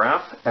hole in the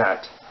graph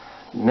at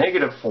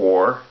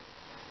 -4,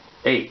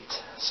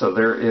 8. So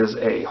there is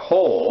a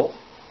hole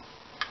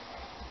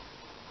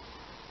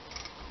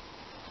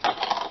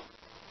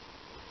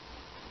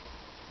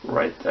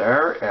right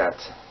there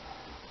at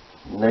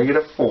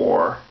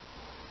 -4,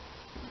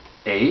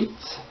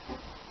 8.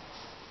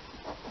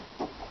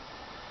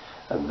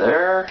 And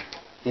there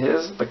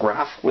is the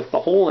graph with the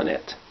hole in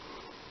it.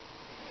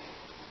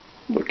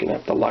 Looking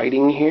at the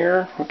lighting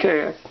here.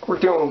 Okay, we're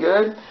doing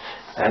good.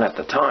 And at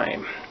the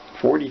time,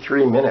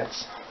 43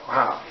 minutes.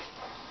 Wow.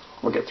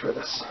 We'll get through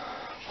this.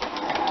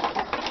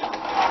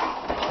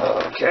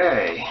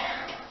 Okay,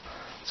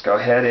 let's go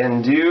ahead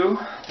and do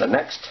the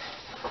next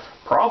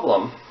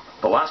problem.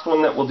 The last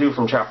one that we'll do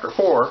from chapter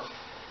 4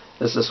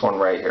 is this one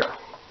right here.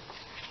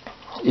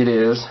 It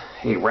is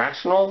a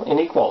rational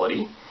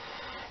inequality,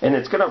 and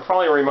it's going to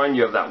probably remind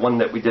you of that one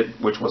that we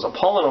did, which was a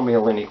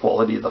polynomial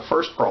inequality, the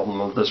first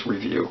problem of this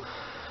review.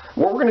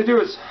 What we're going to do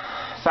is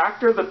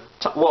factor the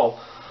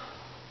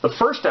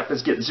first step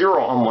is get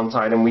 0 on one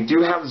side, and we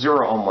do have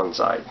 0 on one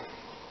side.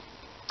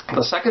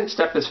 The second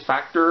step is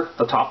factor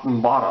the top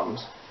and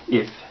bottoms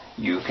if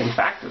you can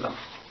factor them.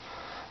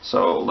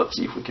 So let's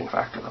see if we can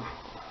factor them.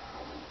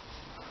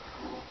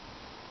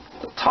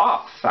 The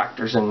top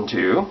factors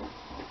into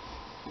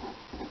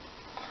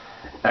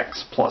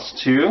x plus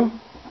 2,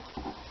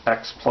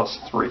 x plus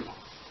 3.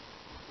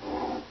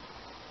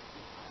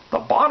 The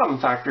bottom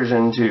factors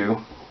into,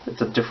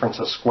 it's a difference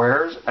of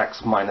squares,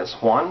 x minus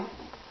 1,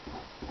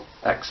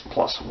 x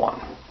plus 1.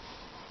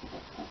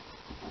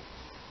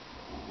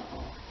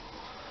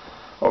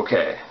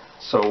 Okay,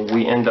 so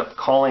we end up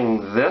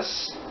calling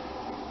this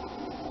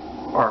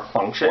our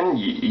function.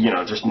 You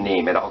know, just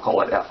name it. I'll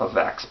call it f of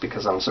x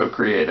because I'm so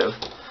creative.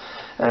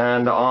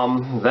 And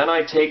then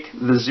I take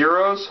the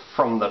zeros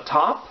from the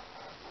top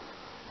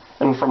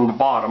and from the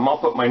bottom. I'll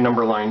put my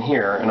number line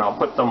here, and I'll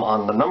put them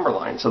on the number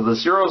line. So the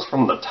zeros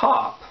from the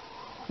top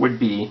would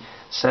be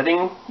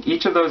setting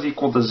each of those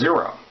equal to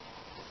 0.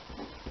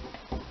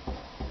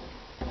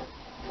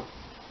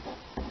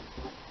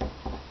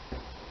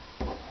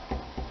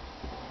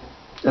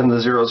 And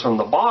the zeros from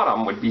the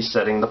bottom would be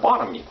setting the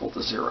bottom equal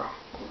to 0.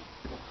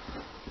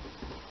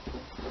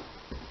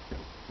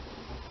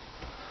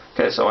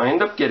 Okay, so I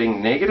end up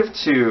getting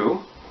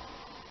 -2,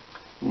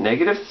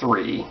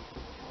 -3,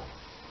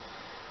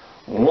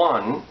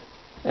 1,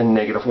 and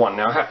 -1.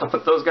 Now I have to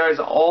put those guys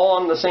all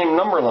on the same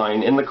number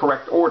line in the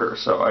correct order,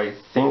 so I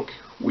think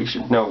we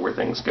should know where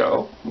things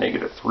go.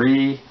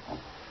 -3,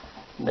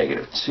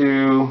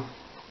 -2,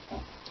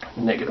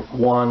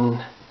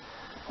 -1,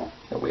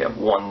 and we have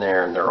 1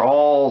 there, and they're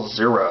all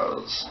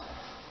zeros.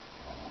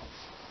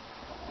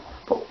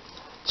 But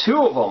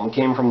 2 of them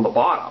came from the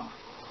bottom.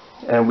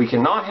 And we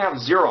cannot have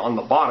 0 on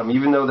the bottom.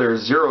 Even though there's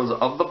zeros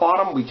of the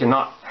bottom, we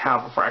cannot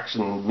have a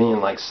fraction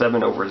being like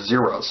 7 over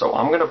 0. So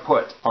I'm going to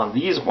put on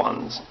these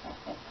ones,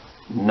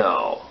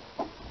 no.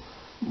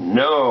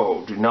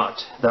 No, do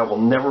not. That will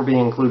never be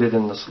included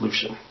in the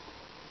solution.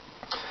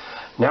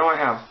 Now I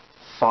have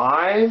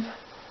 5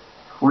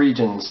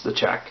 regions to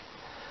check.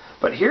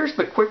 But here's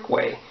the quick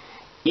way.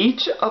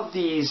 Each of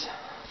these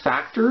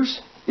factors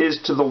is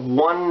to the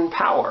 1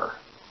 power.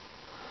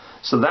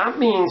 So that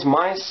means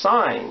my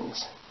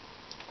signs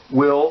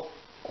will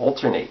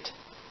alternate.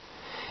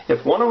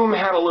 If one of them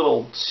had a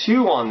little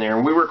 2 on there,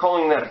 and we were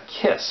calling that a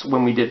kiss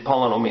when we did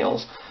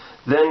polynomials,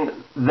 then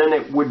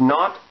it would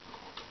not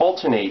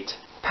alternate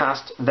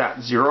past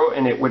that 0,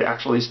 and it would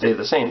actually stay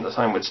the same. The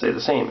sign would stay the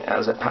same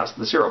as it passed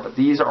the 0. But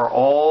these are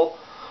all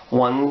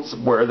ones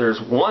where there's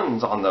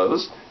 1s on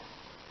those,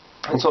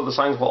 and so the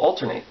signs will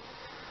alternate.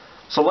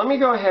 So let me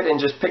go ahead and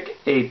just pick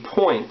a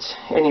point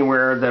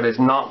anywhere that is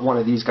not one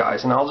of these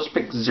guys, and I'll just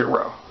pick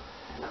 0.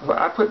 If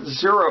I put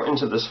 0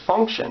 into this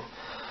function,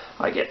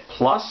 I get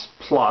plus,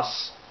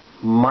 plus,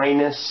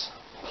 minus,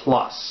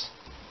 plus.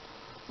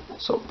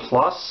 So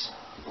plus,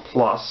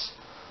 plus,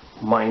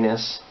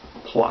 minus,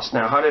 plus.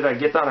 Now how did I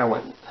get that? I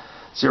went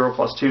 0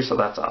 plus 2, so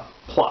that's a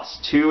plus.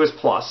 2 is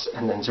plus,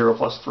 and then 0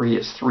 plus 3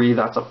 is 3,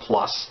 that's a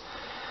plus.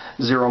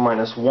 0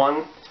 minus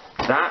 1,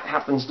 that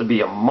happens to be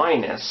a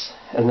minus,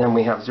 and then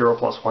we have 0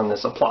 plus 1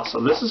 is a plus.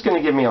 So this is going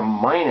to give me a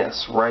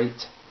minus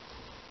right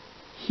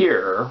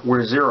here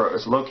where 0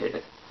 is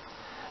located.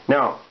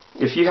 Now,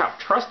 if you have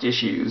trust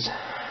issues,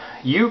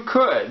 you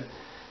could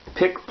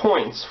pick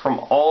points from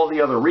all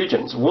the other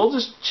regions. We'll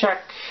just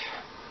check,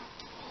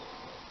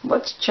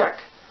 let's check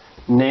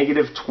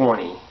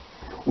 -20,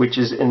 which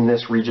is in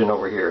this region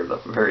over here, the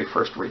very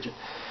first region.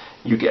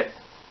 You get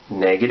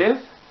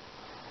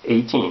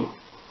 -18,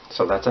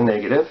 so that's a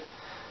negative,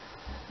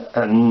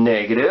 a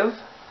negative,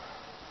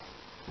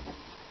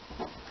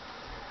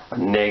 a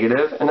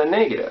negative, and a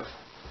negative,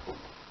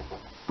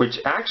 which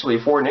actually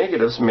 4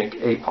 negatives make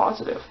a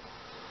positive.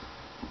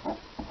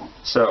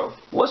 So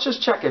let's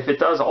just check if it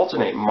does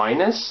alternate.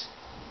 Minus,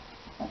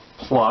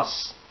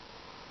 plus,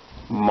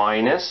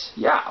 minus,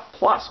 yeah,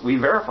 plus. We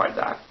verified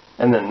that.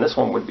 And then this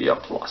one would be a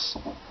plus.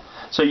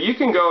 So you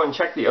can go and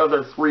check the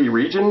other 3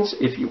 regions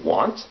if you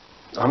want.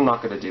 I'm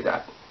not going to do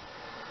that.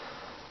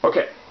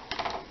 Okay.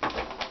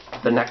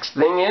 The next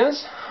thing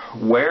is,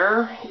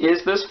 where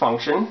is this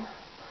function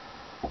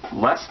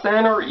less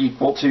than or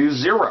equal to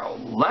 0?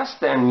 Less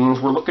than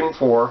means we're looking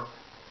for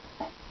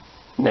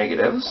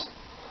negatives.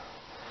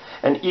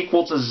 And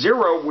equal to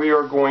 0, we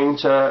are going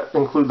to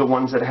include the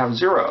ones that have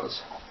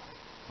zeros.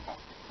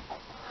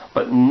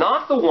 But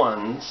not the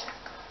ones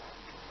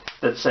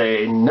that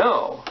say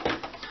no.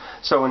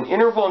 So in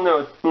interval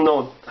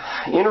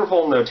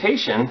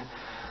notation,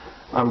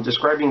 I'm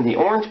describing the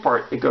orange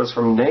part. It goes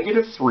from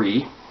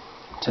 -3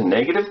 to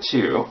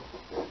 -2,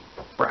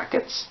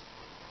 brackets,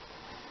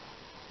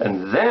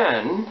 And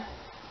then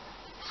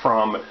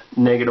from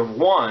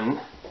 -1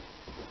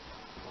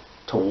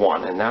 to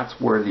 1, and that's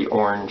where the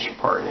orange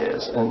part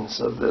is. And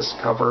so this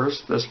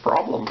covers this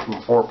problem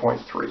from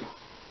 4.3.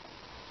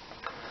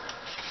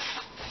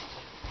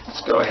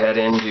 Let's go ahead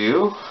and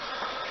do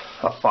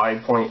a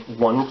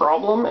 5.1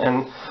 problem,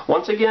 and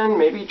once again,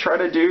 maybe try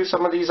to do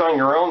some of these on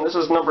your own. This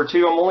is number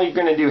 2. I'm only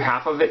going to do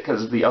half of it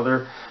because the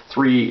other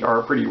 3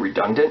 are pretty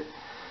redundant.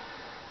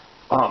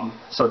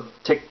 So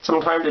take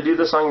some time to do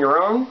this on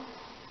your own.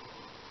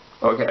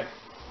 Okay.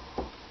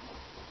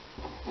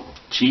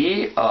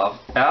 G of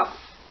f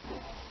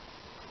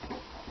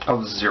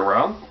of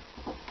 0.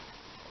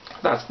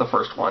 That's the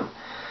first one.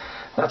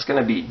 That's going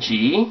to be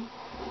G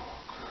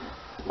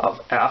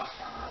of f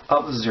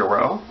of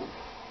 0.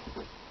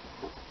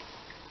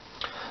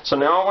 So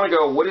now I want to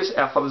go, what is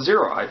f of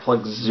 0? I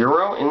plug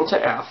 0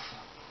 into f.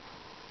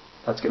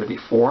 That's going to be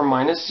 4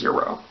 minus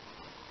 0.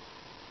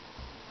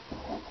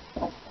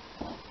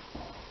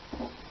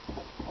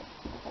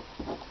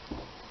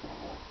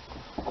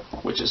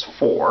 Which is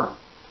 4.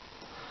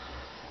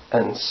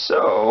 And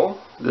so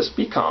this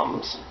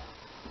becomes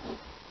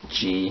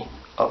G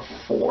of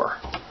 4.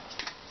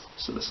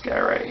 So this guy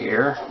right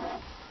here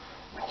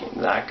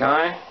became that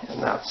guy,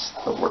 and that's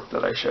the work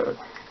that I showed.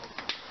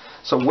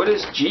 So what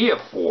is G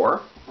of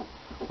 4?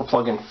 We're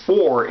plugging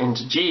 4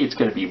 into G. It's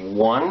going to be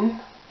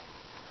 1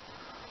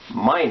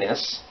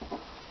 minus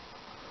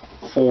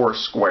 4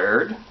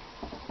 squared,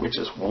 which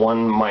is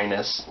 1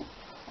 minus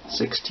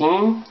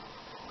 16,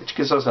 which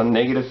gives us a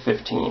negative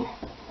 15.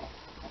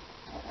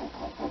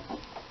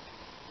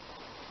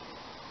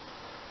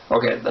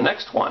 Okay, the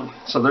next one.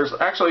 So there's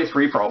actually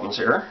 3 problems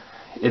here.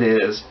 It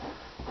is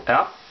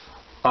f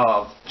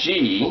of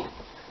G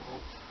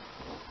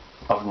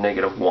of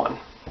 -1.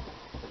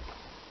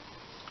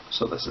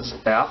 So this is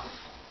f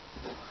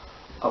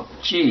of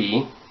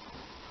G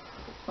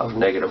of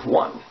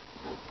 -1.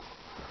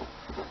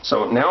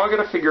 So now I've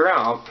got to figure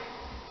out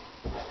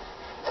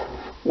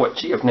what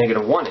G of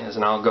 -1 is,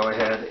 and I'll go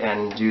ahead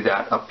and do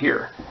that up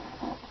here.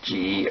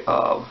 G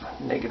of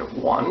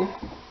 -1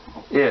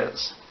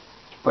 is,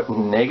 put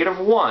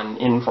 -1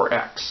 in for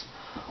x,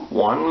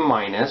 1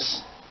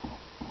 minus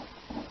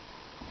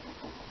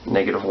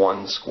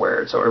 -1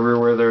 squared. So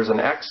everywhere there's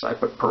an x, I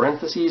put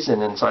parentheses,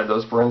 and inside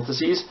those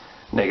parentheses,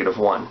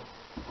 -1.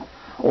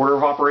 Order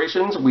of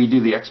operations, we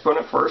do the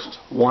exponent first.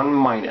 1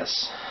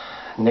 minus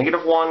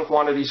 -1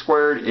 quantity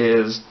squared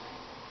is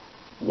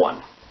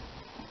 1.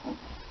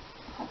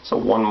 So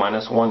 1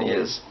 minus 1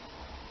 is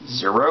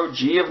 0.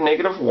 G of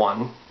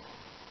 -1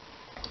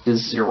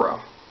 is 0.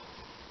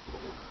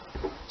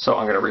 So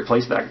I'm going to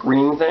replace that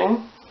green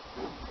thing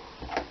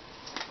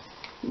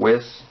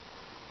with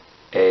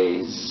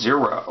a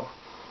 0.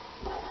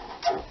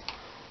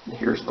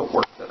 Here's the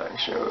work that I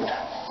showed.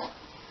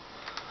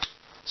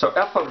 So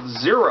f of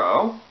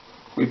 0,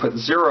 we put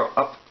 0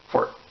 up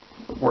for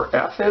where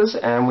f is,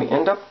 and we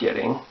end up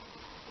getting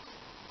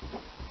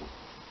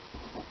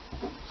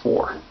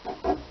 4.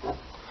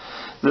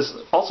 This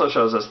also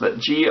shows us that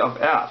G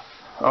of f,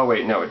 oh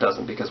wait, no it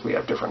doesn't because we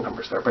have different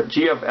numbers there, but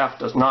G of f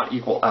does not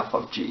equal f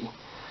of G.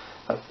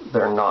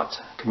 They're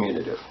not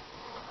commutative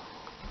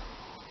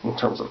in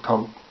terms of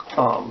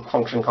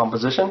function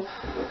composition.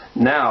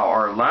 Now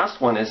our last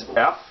one is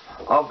f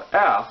of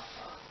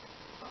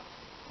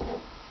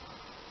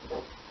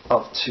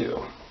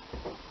 2.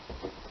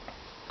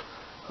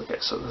 Okay,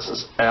 so this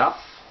is f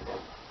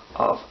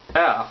of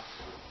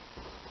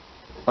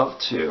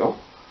 2.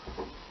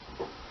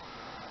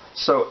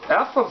 So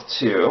f of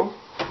 2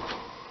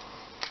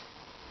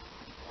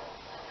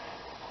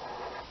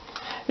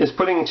 is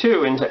putting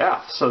 2 into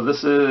f. So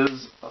this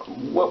is,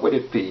 what would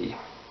it be?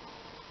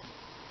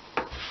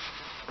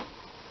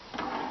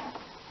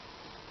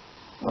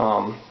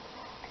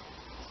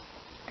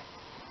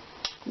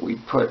 We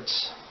put,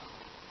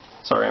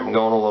 sorry, I'm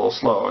going a little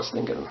slow. I was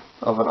thinking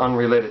of an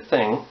unrelated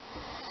thing.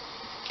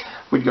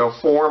 We'd go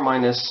 4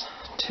 minus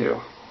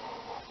 2.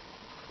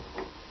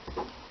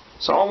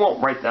 So I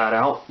won't write that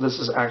out. This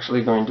is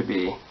actually going to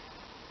be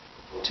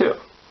 2.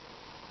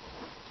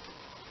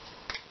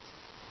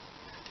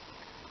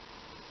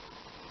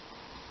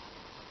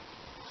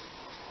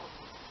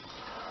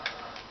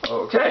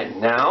 Okay,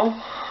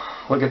 now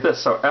look at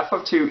this. So f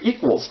of 2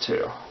 equals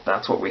 2.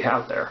 That's what we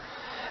have there.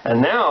 And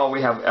now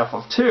we have f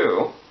of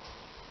 2,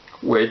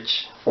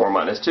 which 4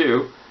 minus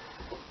 2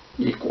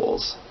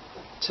 equals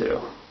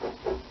 2.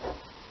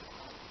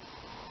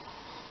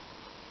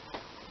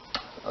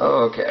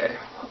 Okay,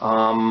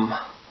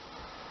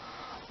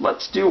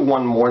 let's do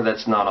one more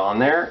that's not on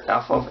there.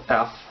 F of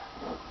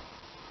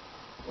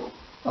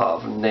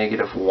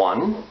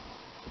 -1.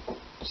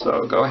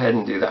 So go ahead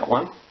and do that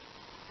one.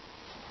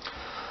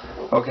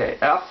 Okay,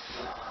 f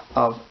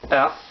of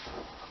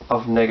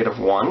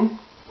 -1.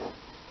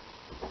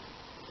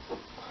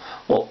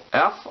 Well,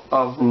 f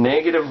of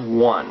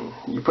 -1,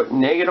 you put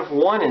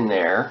 -1 in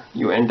there,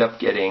 you end up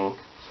getting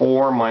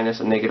 4 minus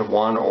a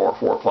 -1, or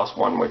 4 plus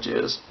 1, which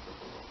is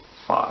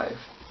 5.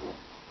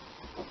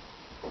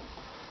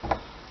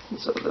 And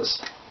so this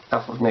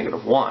f of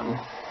 -1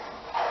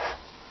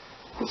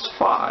 is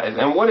 5.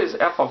 And what is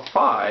f of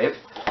 5?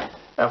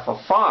 F of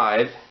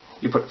 5,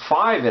 you put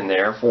 5 in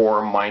there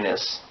for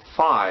minus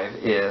 5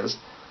 is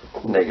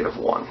negative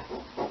 1.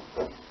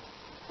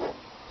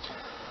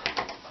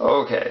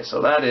 Okay,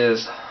 so that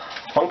is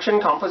function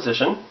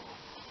composition.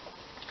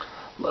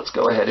 Let's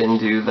go ahead and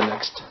do the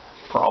next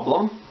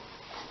problem.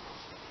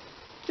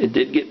 It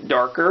did get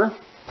darker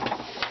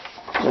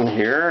in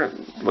here.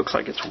 It looks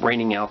like it's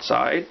raining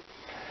outside.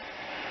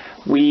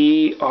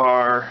 We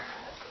are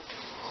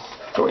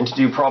going to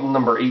do problem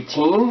number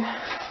 18.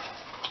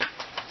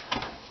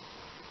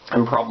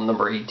 And problem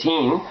number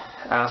 18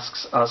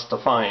 asks us to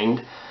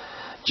find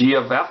g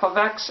of f of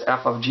x,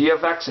 f of g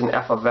of x, and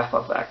f of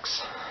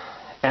x,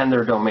 and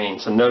their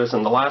domains. And notice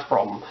in the last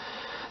problem,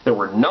 there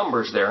were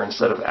numbers there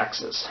instead of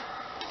x's.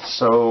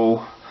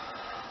 So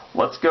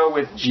let's go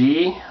with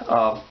g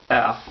of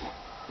f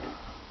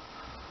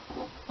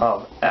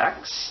of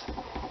x.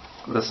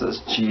 This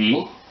is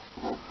g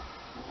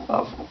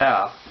of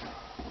f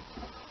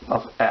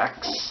of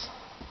x.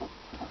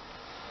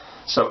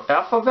 So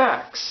f of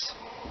x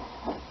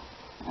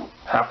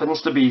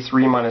happens to be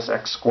 3 minus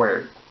x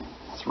squared.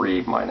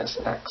 3 minus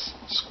x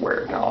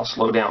squared. Now I'll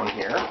slow down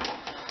here.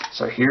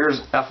 So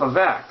here's f of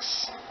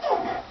x.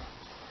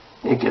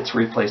 It gets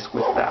replaced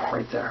with that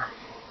right there,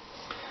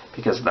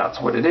 because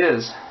that's what it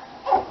is.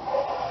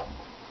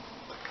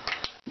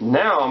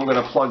 Now I'm going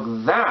to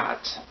plug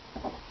that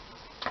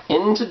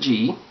into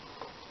g,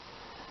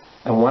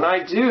 and when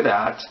I do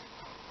that,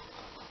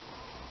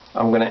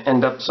 I'm going to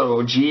end up,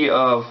 so g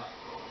of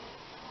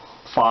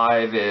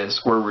 5 is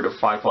square root of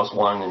 5 plus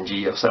 1, and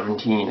g of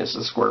 17 is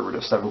the square root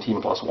of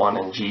 17 plus 1,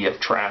 and g of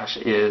trash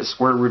is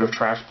square root of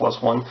trash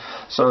plus 1.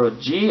 So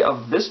g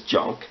of this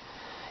junk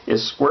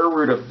is square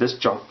root of this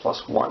junk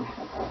plus 1.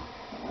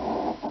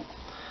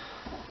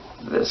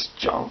 This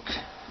junk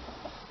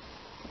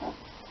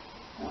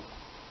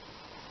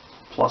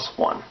plus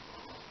 1.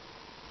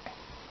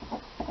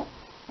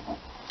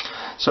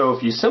 So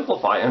if you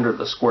simplify under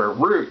the square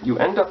root, you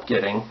end up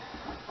getting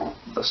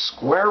the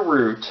square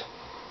root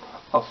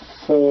of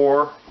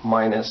 4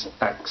 minus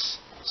x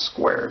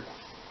squared.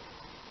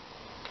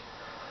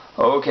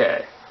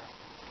 Okay,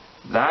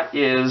 that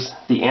is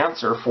the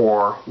answer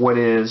for what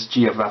is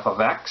g of f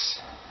of x.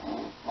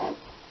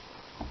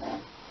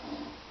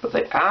 But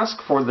they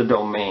ask for the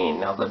domain.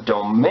 Now the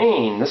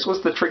domain, this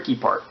was the tricky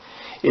part.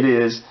 It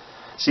is,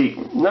 see,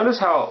 notice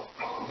how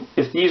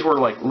if these were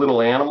like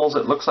little animals,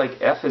 it looks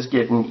like f is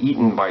getting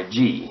eaten by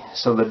g.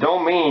 So the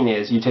domain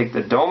is, you take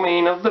the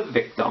domain of the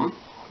victim,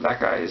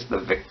 that guy is the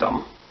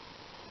victim.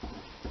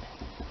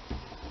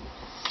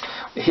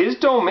 His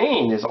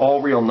domain is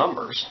all real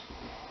numbers.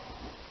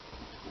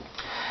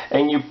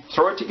 And you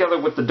throw it together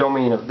with the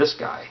domain of this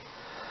guy.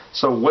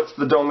 So what's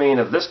the domain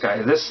of this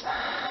guy? This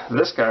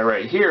guy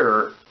right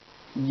here,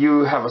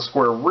 you have a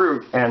square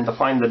root, and to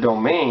find the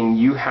domain,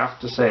 you have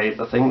to say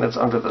the thing that's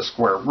under the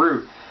square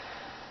root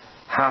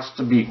has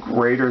to be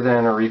greater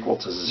than or equal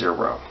to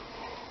 0.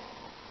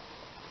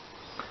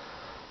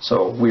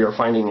 So we are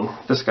finding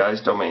this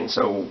guy's domain.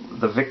 So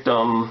the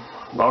victim,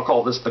 I'll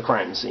call this the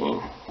crime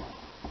scene.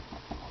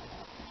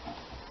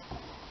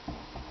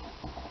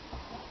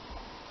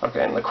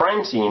 Okay, in the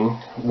crime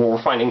scene,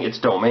 we're finding its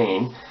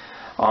domain.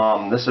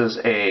 This is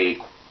a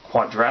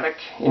quadratic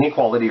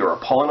inequality or a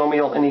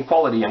polynomial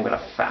inequality. I'm going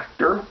to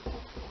factor.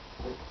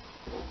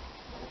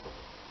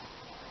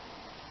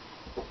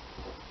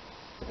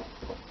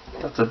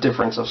 That's a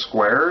difference of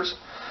squares.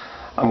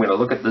 I'm going to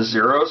look at the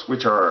zeros,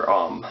 which are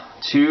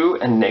 2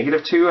 and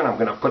negative 2, and I'm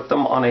going to put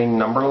them on a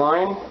number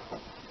line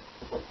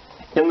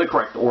in the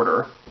correct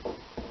order.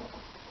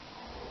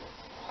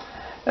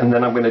 And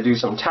then I'm going to do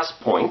some test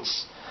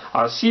points.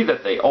 See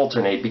that they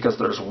alternate because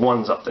there's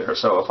ones up there.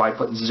 So if I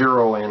put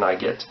 0 in, I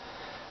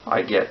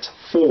get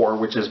 4,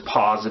 which is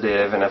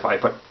positive, and if I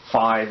put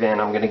 5 in,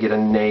 I'm going to get a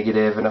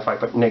negative, and if I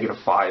put negative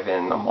 5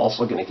 in, I'm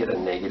also going to get a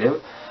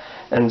negative.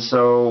 And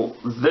so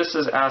this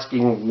is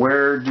asking,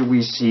 where do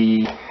we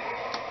see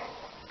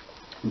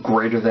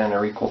greater than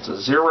or equal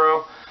to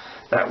 0?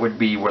 That would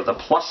be where the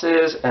plus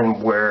is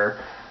and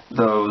where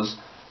those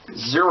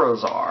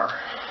zeros are.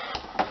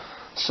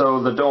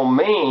 So the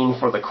domain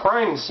for the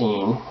crime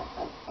scene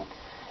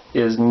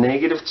is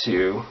negative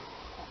 2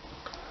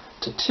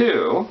 to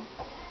 2.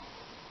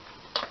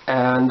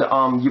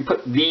 And you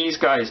put these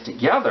guys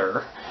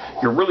together,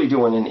 you're really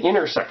doing an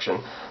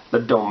intersection. The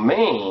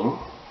domain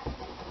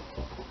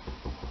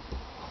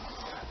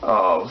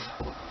of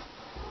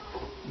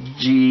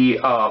g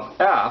of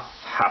f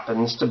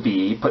happens to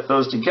be, put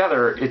those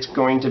together, it's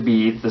going to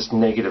be this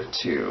negative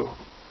 2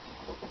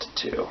 to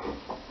 2.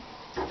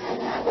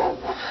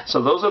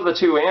 So those are the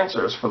two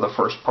answers for the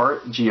first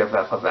part, g of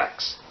f of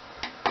x.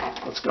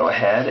 Let's go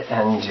ahead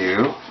and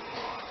do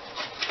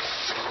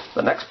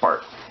the next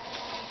part.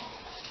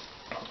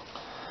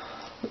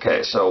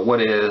 Okay, so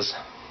what is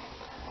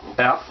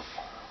f?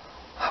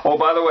 Oh,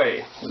 by the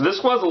way,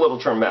 this was a little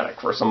traumatic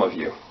for some of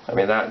you. I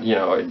mean, that, you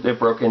know, it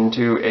broke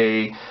into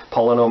a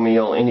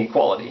polynomial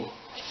inequality.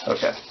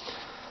 Okay,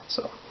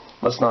 so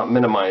let's not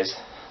minimize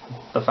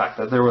the fact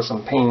that there was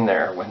some pain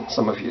there when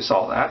some of you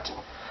saw that.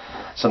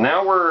 So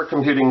now we're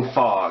computing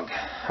fog,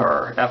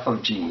 or f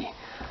of g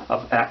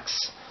of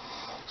x.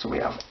 So we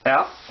have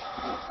f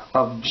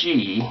of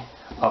g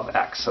of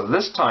x. So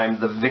this time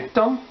the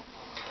victim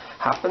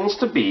happens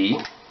to be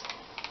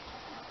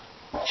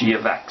g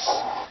of x.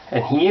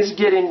 And he's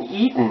getting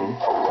eaten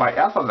by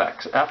f of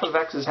x. F of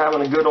x is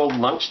having a good old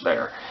lunch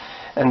there.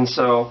 And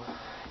so,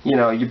 you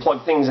know, you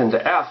plug things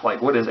into f,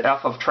 like what is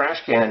f of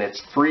trash can?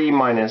 It's 3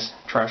 minus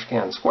trash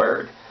can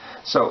squared.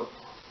 So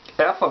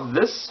f of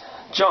this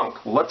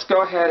junk, let's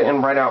go ahead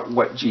and write out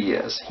what g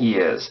is. He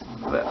is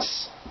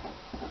this.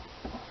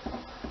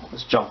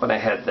 Just jumping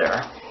ahead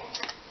there.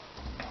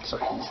 So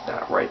he's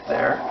that right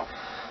there.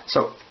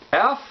 So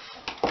f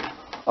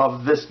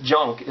of this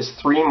junk is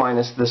 3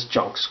 minus this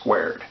junk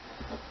squared.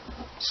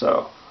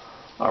 So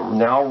I'm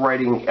now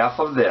writing f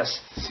of this,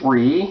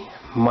 3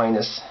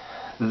 minus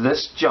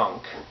this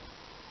junk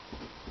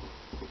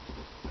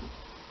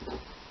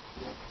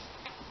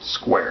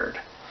squared.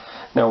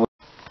 Now,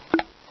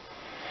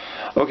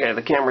 okay,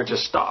 the camera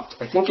just stopped.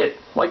 I think it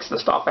likes to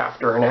stop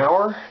after an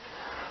hour.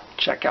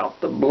 Check out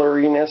the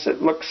blurriness.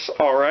 It looks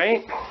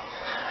alright.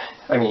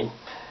 I mean,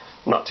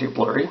 not too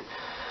blurry.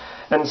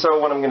 And so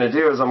what I'm going to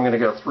do is I'm going to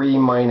go 3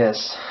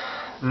 minus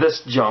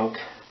this junk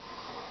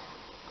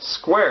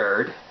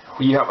squared.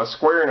 You have a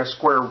square and a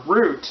square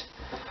root.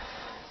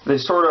 They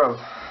sort of,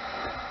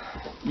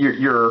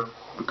 you're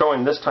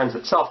going this times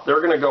itself.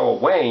 They're going to go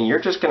away, and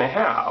you're just going to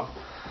have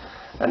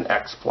an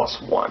x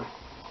plus 1.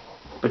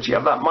 But you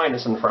have that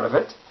minus in front of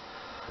it.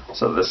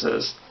 So this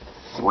is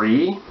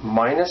 3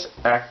 minus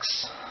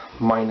x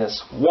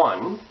minus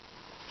 1.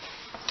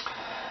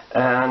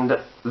 And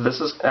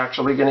this is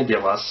actually going to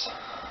give us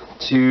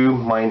 2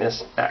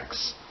 minus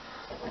x.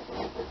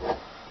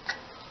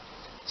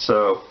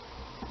 So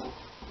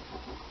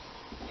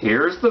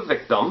here's the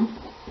victim.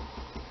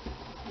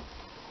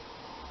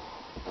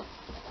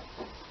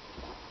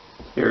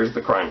 Here's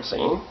the crime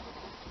scene.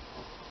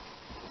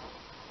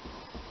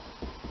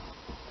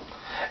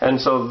 And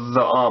so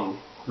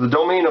the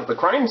domain of the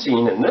crime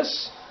scene in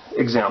this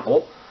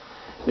example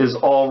is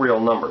all real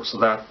numbers. So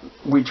that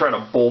we try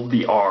to bold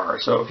the R.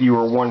 So if you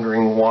were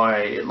wondering why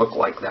it looked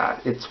like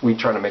that, we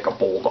try to make a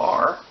bold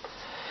R.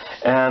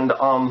 And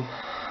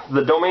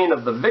the domain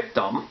of the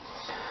victim,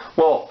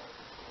 well,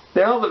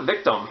 now the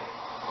victim,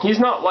 he's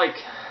not like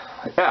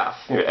F.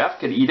 F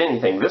could eat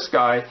anything. This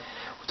guy,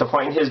 to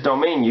find his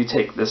domain, you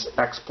take this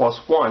x plus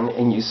 1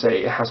 and you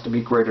say it has to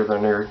be greater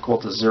than or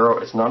equal to 0.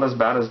 It's not as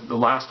bad as the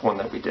last one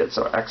that we did,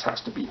 so x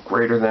has to be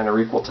greater than or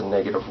equal to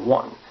negative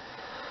 1.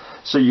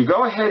 So you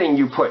go ahead and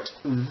you put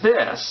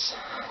this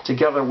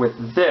together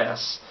with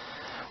this.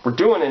 We're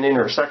doing an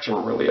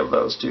intersection really of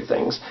those two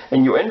things,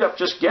 and you end up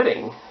just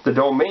getting the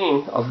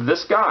domain of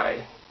this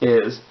guy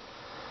is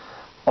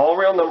all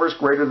real numbers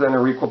greater than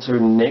or equal to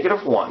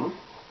negative 1,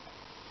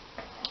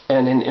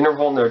 and in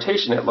interval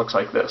notation it looks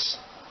like this.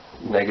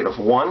 Negative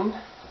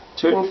 1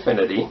 to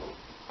infinity,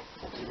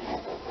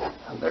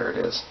 and there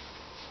it is.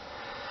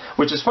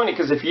 Which is funny,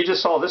 because if you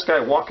just saw this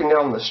guy walking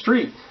down the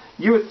street,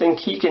 you would think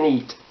he can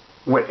eat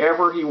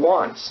whatever he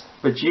wants.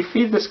 But you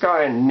feed this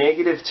guy a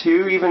negative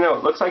 2, even though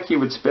it looks like he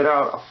would spit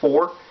out a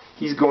 4,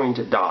 he's going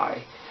to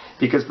die.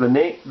 Because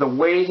the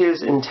way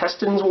his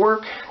intestines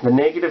work, the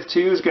negative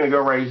 2 is going to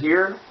go right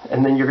here,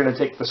 and then you're going to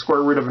take the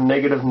square root of a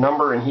negative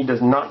number, and he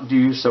does not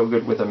do so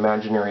good with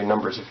imaginary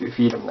numbers if you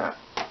feed him that.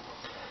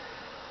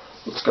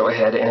 Let's go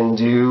ahead and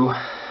do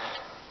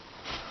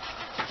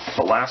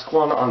the last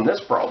one on this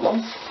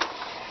problem.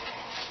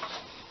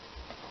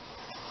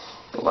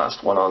 The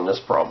last one on this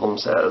problem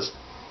says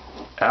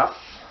f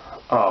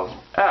of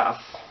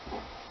x.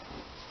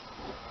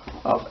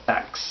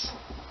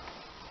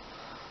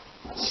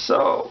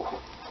 So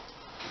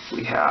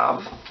we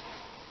have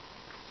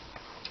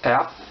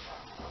f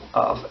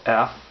of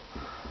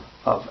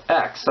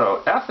x.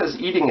 So f is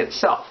eating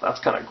itself. That's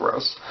kind of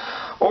gross.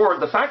 Or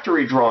the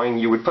factory drawing,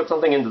 you would put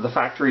something into the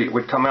factory, it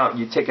would come out,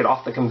 you'd take it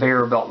off the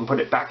conveyor belt and put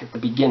it back at the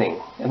beginning,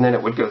 and then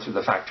it would go through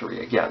the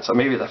factory again. So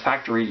maybe the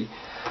factory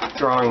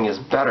drawing is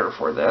better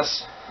for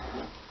this.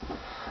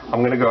 I'm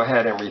going to go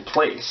ahead and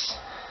replace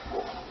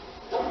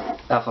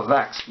f of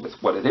x with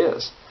what it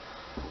is.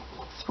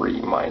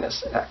 3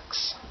 minus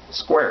x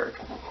squared.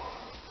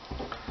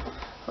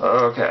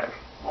 Okay.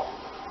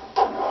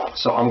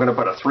 So I'm going to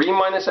put a 3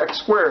 minus x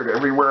squared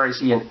everywhere I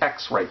see an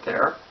x right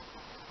there.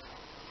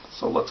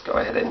 So let's go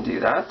ahead and do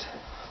that.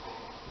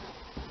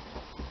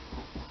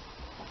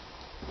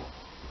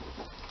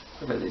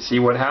 Okay, you see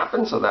what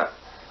happened? So that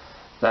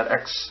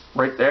x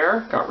right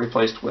there got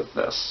replaced with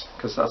this,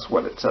 because that's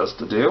what it says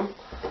to do.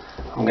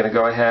 I'm going to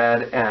go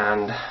ahead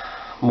and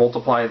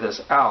multiply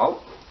this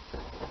out.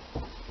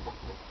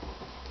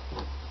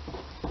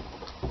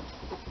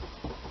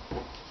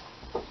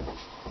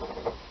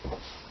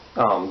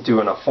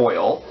 Doing a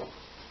FOIL.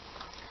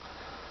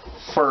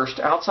 First,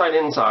 outside,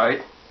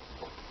 inside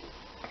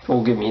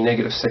will give me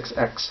negative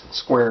 6x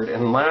squared,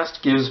 and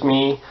last gives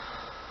me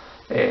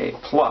a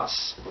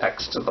plus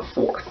x to the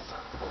 4th.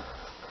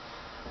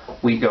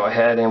 we go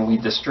ahead and we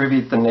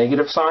distribute the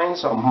negative sign,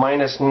 so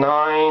minus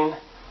 9,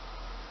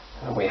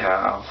 and we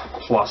have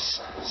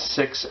plus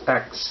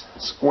 6x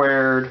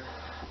squared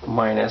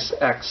minus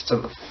x to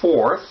the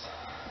 4th.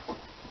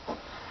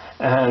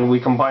 And we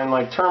combine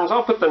like terms.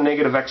 I'll put the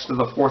negative x to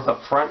the 4th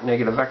up front,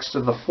 negative x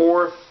to the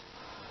 4th.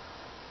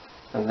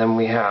 And then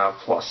we have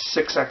plus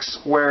 6x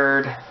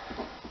squared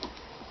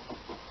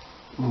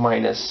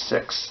minus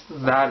 6.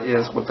 That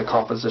is what the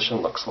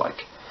composition looks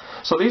like.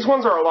 So these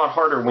ones are a lot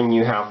harder when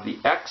you have the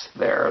x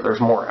there.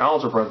 There's more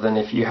algebra than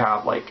if you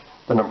have like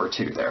the number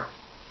 2 there.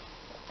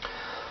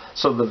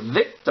 So the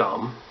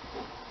victim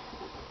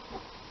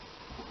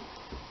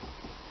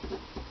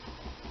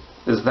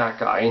is that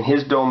guy, and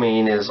his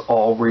domain is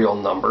all real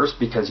numbers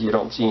because you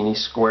don't see any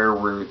square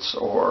roots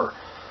or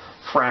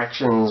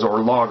fractions or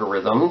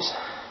logarithms.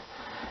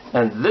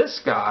 And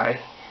this guy,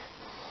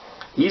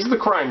 he's the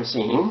crime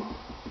scene,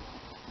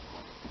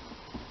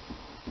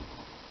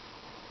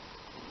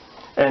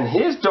 and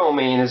his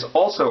domain is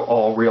also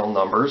all real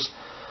numbers.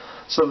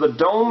 So the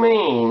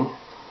domain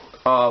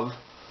of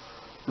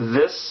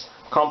this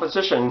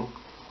composition,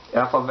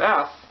 f of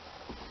f,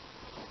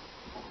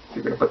 if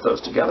you're going to put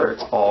those together,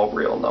 it's all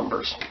real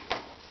numbers.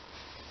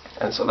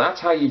 And so that's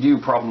how you do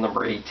problem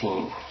number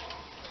 18.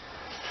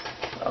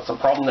 That's a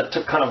problem that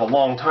took kind of a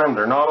long time.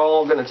 They're not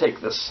all going to take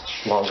this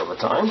long of a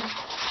time.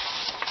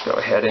 Go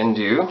ahead and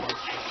do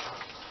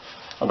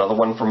another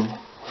one from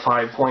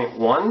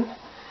 5.1.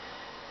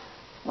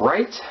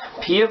 Write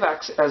p of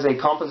x as a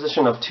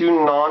composition of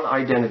two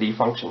non-identity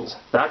functions.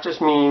 That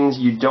just means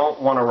you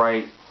don't want to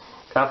write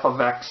f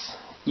of x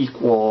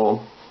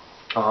equal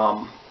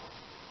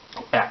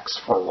x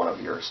for one of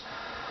yours.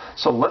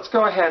 So let's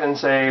go ahead and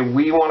say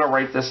we want to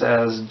write this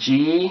as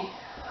g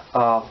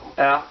of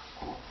f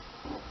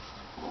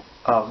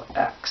of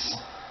x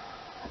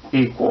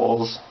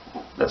equals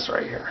this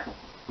right here.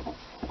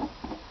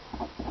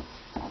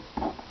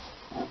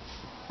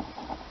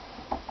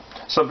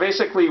 So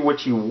basically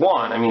what you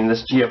want, I mean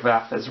this g of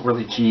f is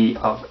really g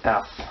of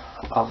f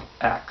of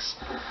x.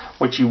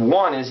 What you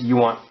want is you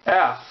want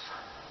f,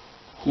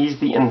 he's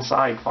the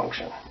inside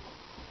function,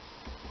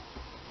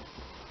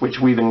 which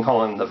we've been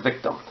calling the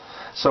victim.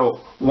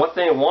 So what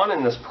they want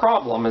in this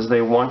problem is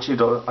they want you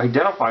to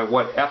identify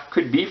what f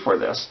could be for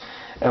this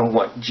and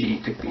what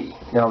g could be.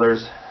 Now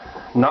there's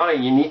not a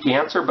unique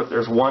answer, but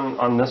there's one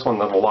on this one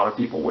that a lot of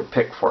people would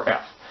pick for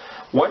f.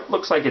 What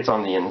looks like it's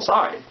on the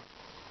inside?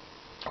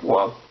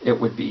 Well,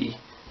 it would be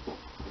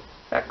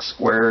x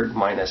squared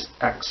minus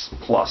x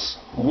plus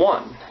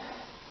 1.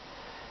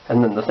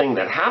 And then the thing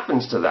that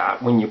happens to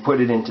that when you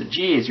put it into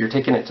g is you're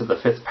taking it to the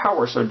 5th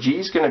power, so g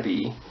is going to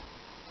be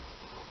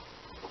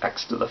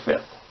x to the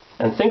 5th.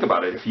 And think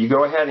about it, if you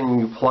go ahead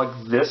and you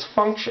plug this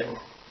function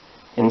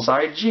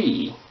inside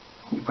g,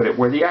 you put it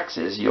where the x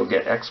is, you'll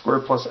get x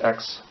squared plus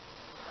x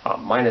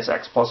minus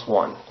x plus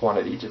 1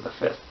 quantity to the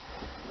 5th.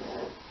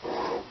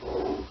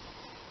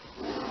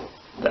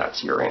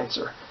 That's your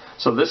answer.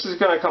 So this is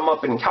going to come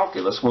up in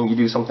calculus when you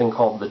do something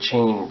called the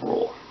chain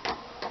rule.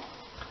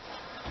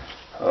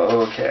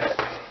 Okay.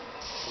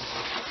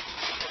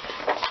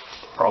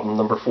 Problem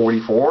number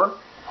 44.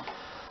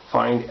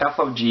 Find f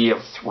of g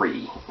of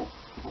 3.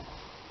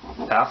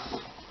 F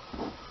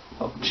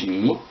of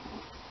g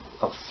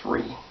of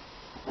 3.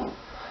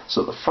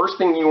 So the first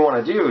thing you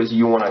want to do is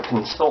you want to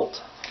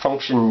consult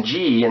function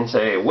g and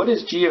say, what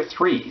is g of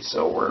 3?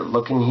 So we're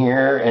looking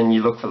here and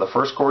you look for the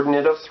first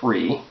coordinate of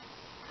 3.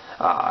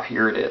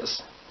 Here it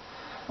is.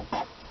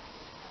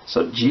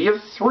 So g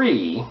of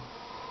 3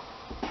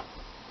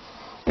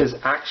 is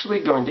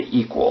actually going to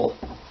equal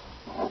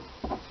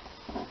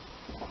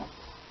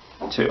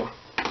 2.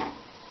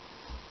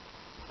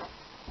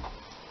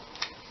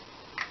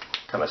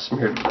 Kind of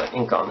smeared the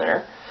ink on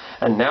there.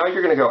 And now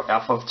you're going to go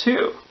f of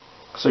 2.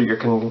 So you're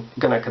going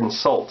to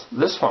consult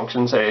this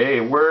function, say, hey,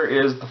 where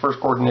is the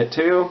first coordinate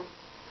 2?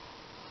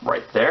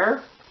 Right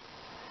there.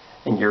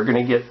 And you're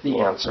going to get the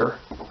answer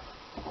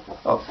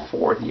of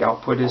 4. The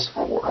output is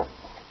 4.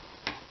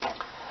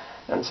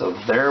 And so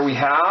there we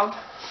have,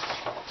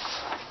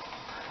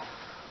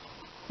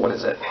 what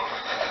is it?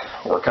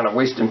 We're kind of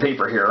wasting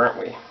paper here, aren't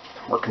we?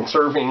 We're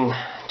conserving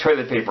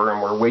toilet paper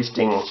and we're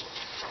wasting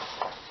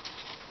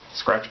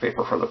scratch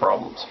paper for the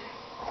problems.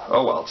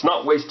 Oh well, it's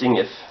not wasting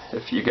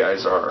if you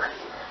guys are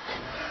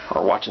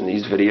watching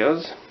these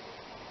videos.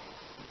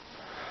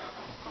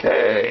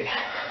 Okay,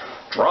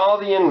 draw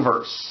the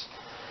inverse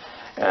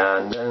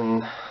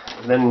and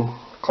then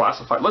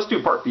classify. Let's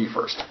do part B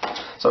first.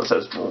 So it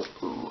says,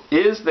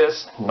 is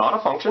this not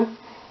a function?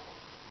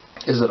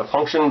 Is it a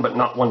function but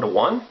not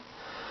one-to-one?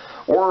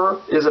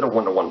 Or is it a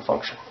one-to-one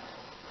function?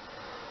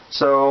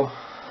 So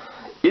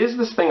is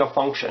this thing a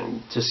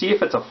function? To see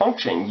if it's a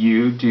function,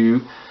 you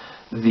do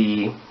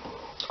the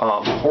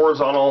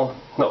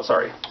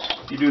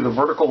you do the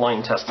vertical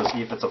line test to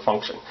see if it's a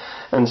function.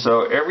 And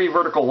so every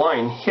vertical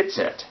line hits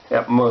it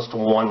at most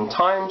one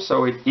time,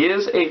 so it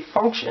is a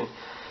function.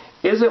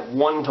 Is it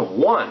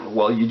one-to-one?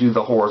 Well, you do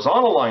the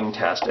horizontal line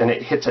test and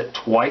it hits it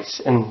twice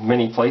in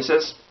many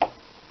places.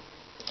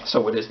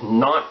 So it is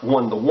not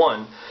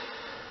one-to-one.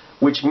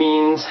 which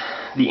means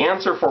the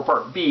answer for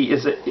part B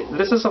is that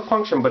this is a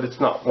function, but it's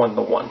not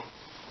one-to-one.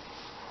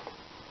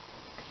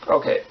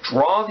 Okay,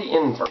 draw the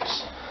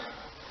inverse.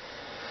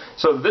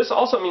 So this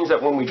also means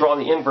that when we draw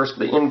the inverse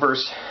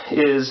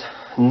is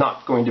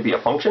not going to be a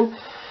function.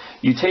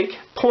 You take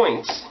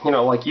points,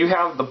 like you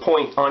have the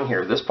point on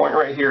here. This point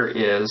right here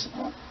is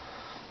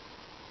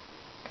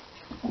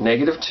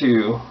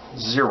 -2,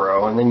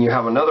 0, and then you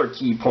have another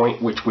key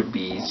point which would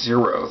be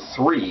 0,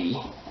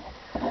 3,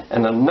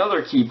 and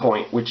another key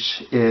point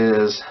which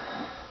is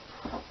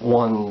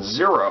 1,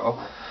 0.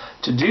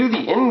 To do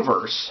the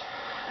inverse,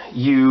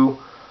 you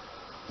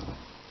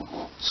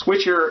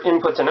switch your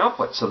inputs and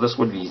outputs. So this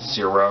would be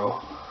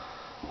 0,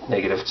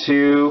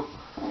 -2,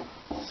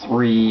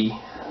 3,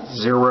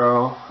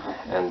 0,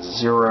 and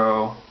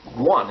 0,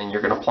 1. And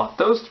you're going to plot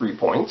those 3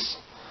 points.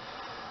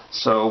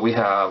 So we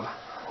have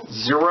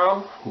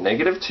 0,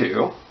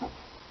 -2,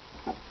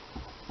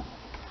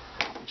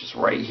 which is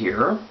right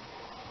here.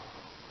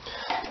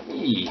 Let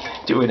me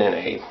do it in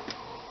a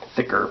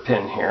thicker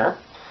pen here.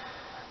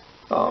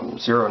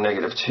 0,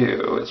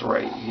 -2 is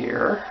right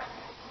here.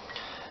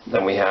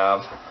 Then we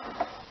have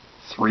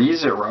 3,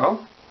 0.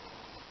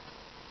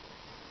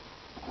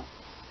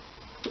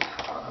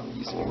 I'm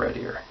using red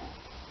here.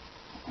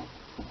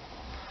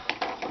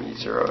 3,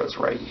 0 is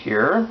right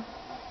here.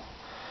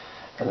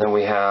 And then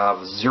we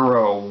have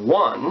 0,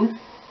 1,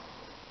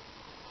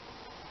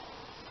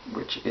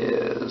 which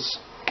is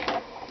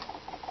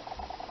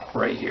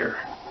right here.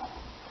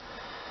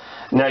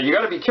 Now you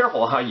got to be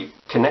careful how you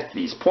connect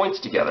these points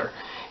together.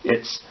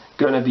 It's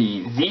going to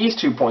be these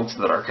 2 points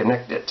that are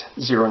connected,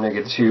 0,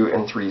 -2,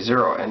 and 3,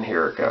 0, and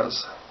here it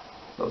goes.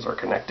 Those are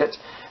connected.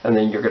 And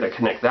then you're going to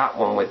connect that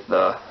one with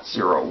the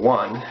 0,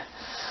 1.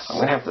 I'm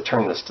going to have to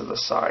turn this to the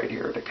side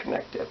here to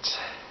connect it.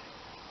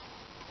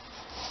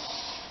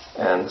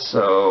 And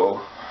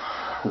so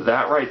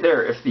that right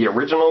there, if the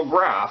original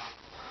graph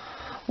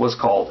was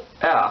called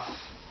f,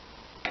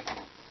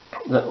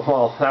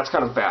 well, that's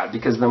kind of bad,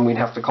 because then we'd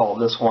have to call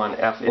this one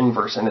f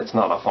inverse, and it's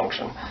not a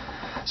function.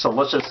 So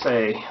let's just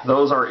say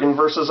those are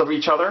inverses of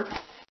each other.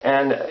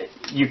 And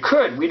you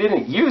could, we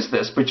didn't use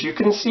this, but you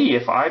can see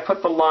if I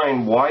put the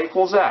line y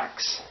equals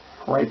x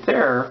right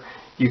there,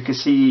 you can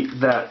see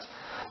that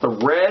the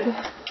red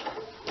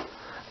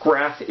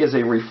graph is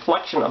a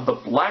reflection of the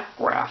black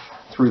graph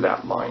through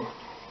that line.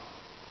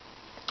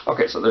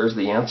 Okay, so there's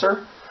the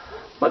answer.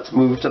 Let's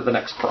move to the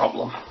next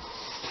problem.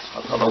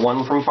 Another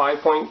one from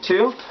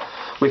 5.2.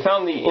 We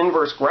found the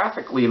inverse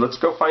graphically. Let's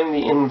go find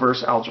the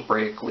inverse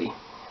algebraically.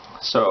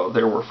 So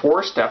there were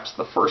 4 steps.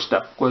 The first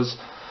step was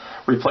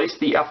replace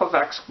the f of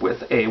x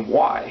with a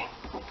y.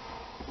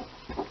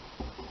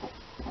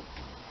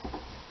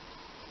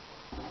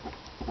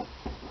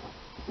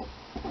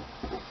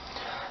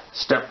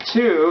 Step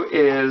 2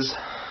 is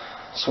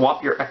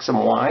swap your x and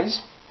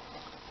y's.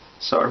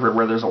 So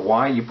everywhere there's a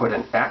y, you put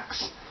an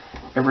x.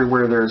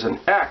 Everywhere there's an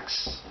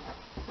x,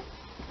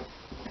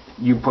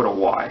 you put a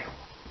y.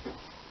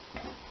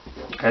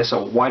 Okay,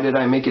 so why did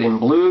I make it in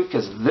blue?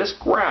 Because this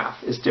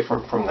graph is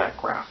different from that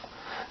graph.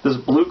 This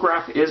blue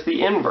graph is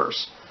the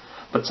inverse.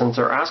 But since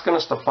they're asking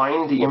us to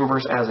find the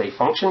inverse as a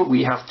function,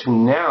 we have to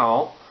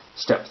now,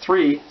 step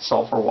 3,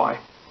 solve for y.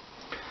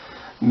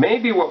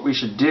 Maybe what we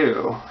should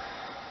do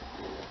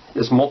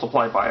is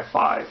multiply by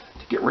 5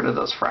 to get rid of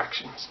those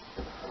fractions.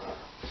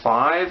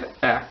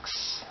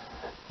 5x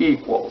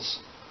equals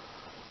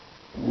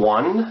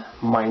 1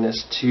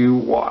 minus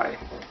 2y.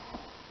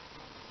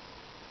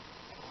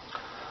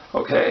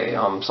 Okay,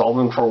 I'm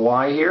solving for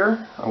y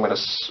here. I'm going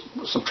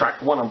to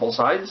subtract 1 on both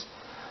sides.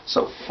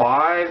 So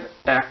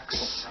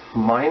 5x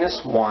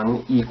minus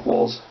 1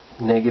 equals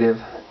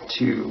negative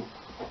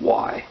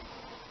 2y.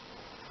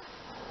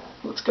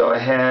 Let's go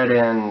ahead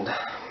and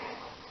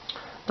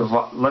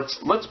divide.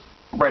 Let's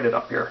write it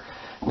up here.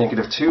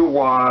 Negative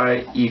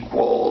 2y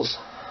equals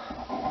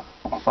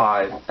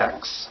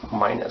 5x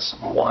minus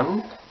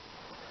 1.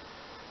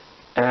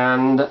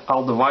 And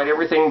I'll divide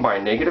everything by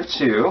negative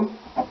 2.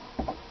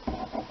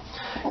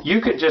 You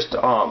could just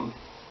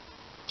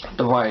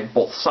divide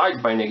both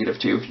sides by negative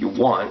 2 if you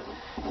want.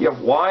 You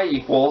have y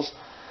equals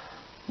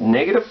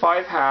negative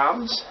 5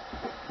 halves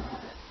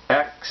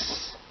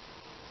x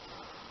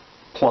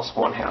plus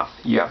 1 half.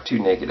 You have 2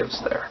 negatives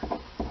there.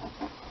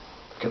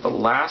 Okay, the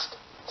last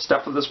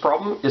step of this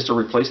problem is to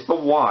replace the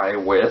y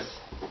with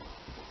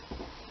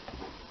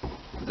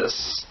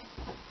this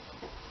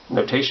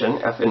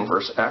notation, f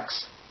inverse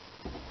x.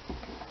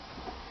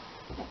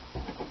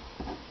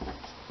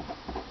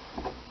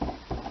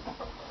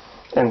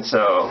 And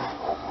so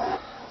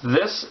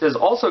this is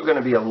also going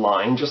to be a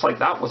line, just like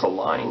that was a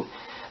line.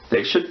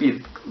 They should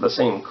be the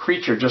same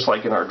creature, just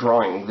like in our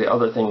drawing. The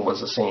other thing was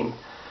the same.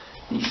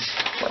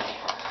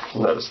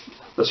 Notice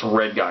this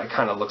red guy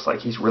kind of looks like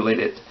he's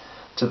related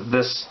to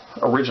this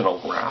original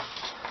graph.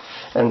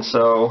 And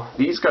so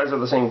these guys are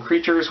the same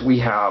creatures. We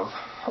have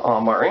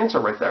our answer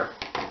right there.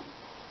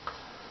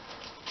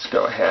 Let's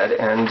go ahead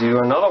and do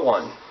another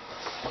one.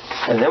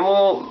 And then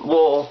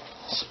we'll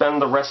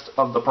spend the rest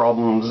of the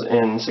problems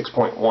in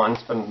 6.1,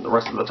 spend the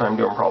rest of the time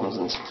doing problems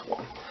in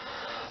 6.1.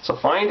 So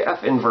find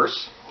f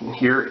inverse, and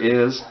here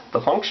is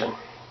the function.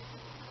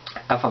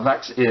 F of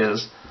x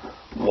is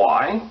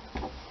y.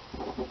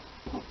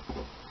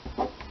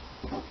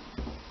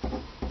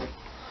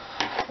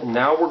 And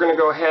now we're going to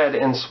go ahead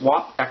and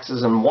swap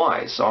x's and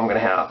y's. So I'm going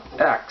to have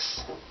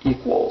x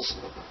equals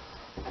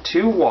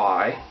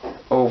 2y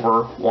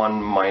over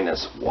 1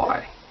 minus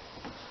y.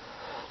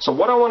 So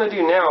what I want to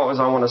do now is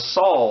I want to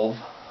solve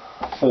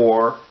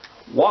for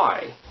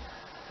y.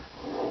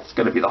 It's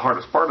going to be the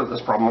hardest part of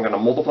this problem. I'm going to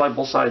multiply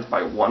both sides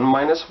by 1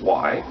 minus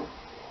y.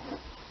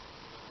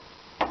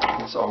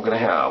 So I'm going to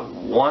have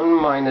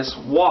 1 minus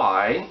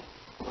y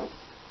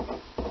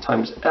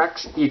times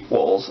x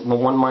equals, and the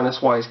 1 minus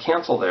y's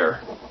cancel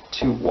there,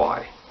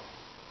 2y.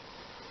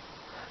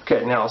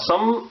 Okay, now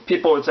some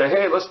people would say,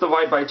 hey, let's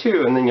divide by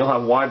 2, and then you'll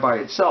have y by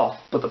itself.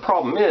 But the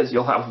problem is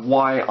you'll have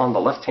y on the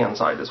left-hand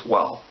side as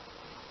well.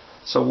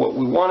 So what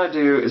we want to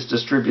do is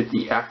distribute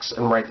the x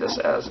and write this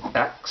as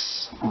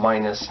x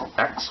minus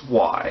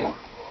xy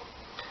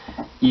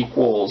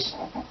equals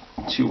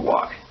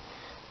 2y.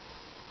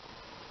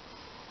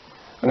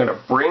 I'm going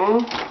to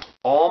bring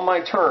all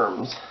my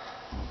terms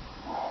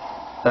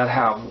that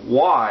have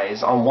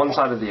y's on one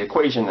side of the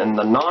equation and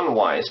the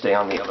non-y's stay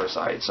on the other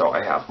side. So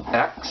I have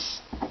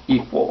x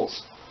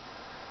equals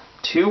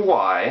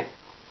 2y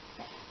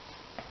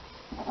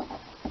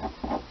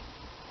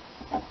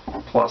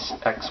plus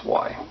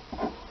xy.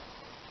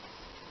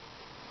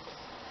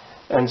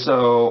 And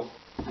so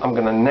I'm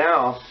going to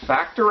now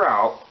factor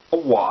out a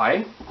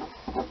y.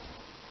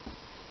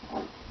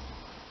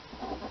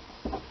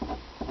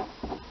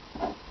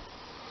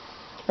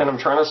 And I'm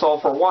trying to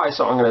solve for y,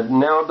 so I'm going to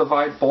now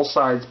divide both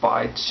sides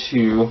by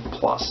 2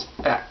 plus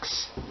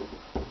x.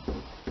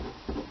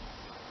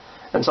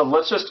 And so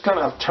let's just kind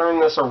of turn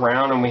this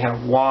around, and we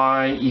have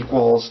y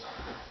equals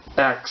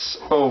x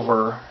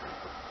over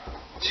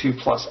 2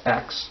 plus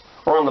x.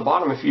 Or on the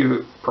bottom, if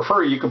you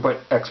prefer, you could put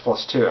x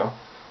plus 2.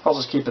 I'll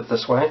just keep it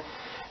this way.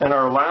 And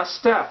our last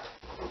step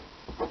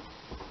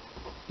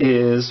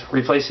is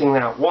replacing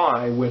that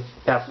y with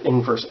f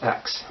inverse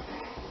x.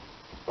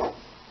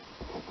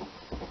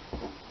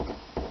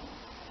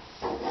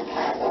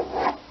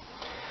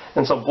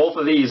 And so both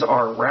of these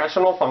are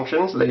rational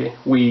functions.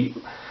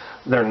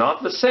 They're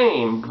not the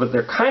same, but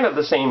they're kind of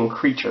the same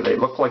creature. They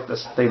look like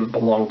this. They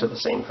belong to the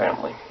same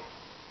family.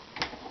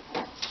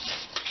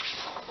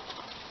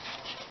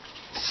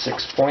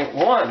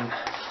 6.1.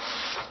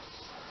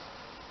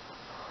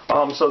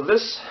 So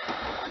this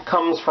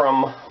comes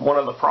from one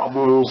of the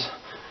problems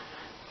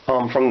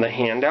from the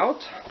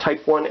handout,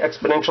 type 1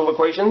 exponential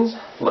equations.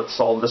 Let's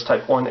solve this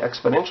type 1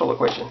 exponential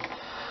equation.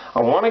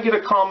 I want to get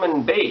a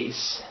common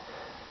base,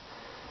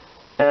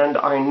 and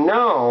I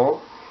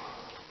know,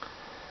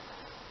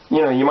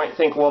 you might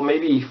think, well,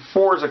 maybe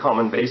 4 is a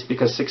common base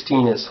because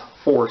 16 is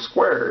 4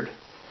 squared.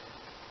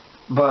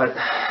 But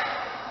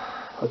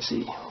let's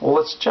see. Well,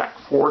 let's check.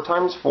 4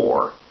 times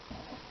 4.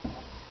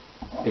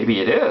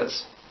 Maybe it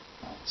is.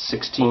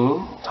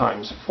 16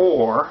 times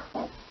 4,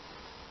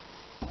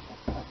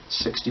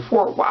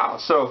 64. Wow.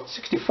 So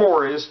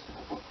 64 is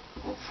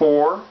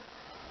 4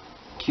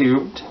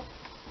 cubed,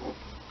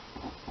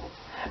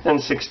 and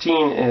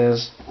 16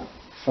 is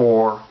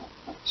 4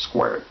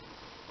 squared.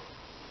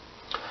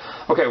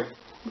 Okay,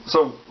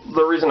 so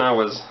the reason I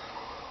was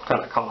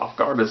kind of caught off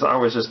guard is I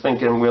was just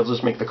thinking we'll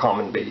just make the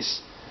common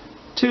base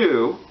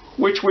 2,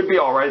 which would be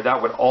alright.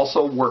 That would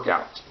also work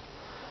out.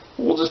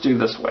 We'll just do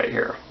this way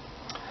here.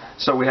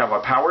 So we have a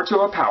power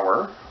to a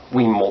power.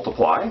 We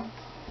multiply.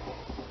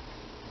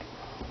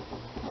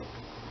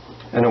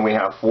 And then we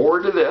have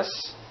 4 to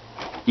this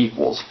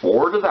equals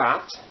 4 to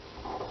that.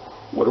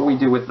 What do we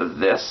do with the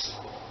this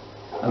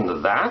and the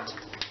that?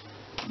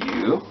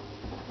 You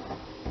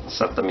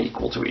set them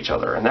equal to each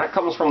other. And that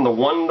comes from the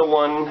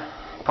one-to-one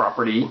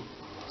property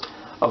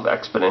of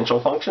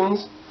exponential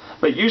functions.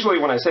 But usually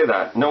when I say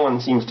that, no one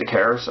seems to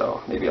care,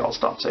 so maybe I'll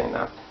stop saying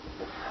that.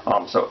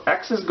 So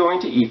x is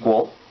going to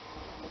equal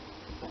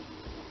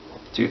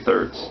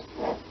 2/3.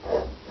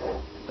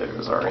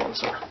 There's our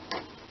answer.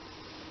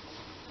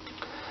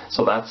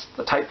 So that's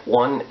the type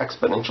 1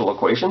 exponential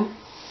equation.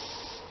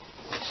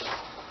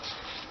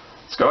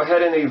 Let's go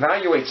ahead and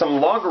evaluate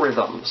some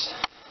logarithms.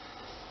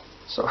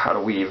 So how do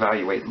we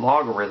evaluate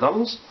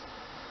logarithms?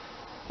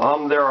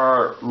 There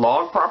are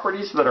log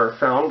properties that are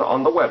found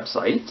on the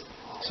website,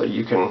 so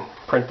you can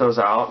print those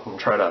out and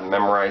try to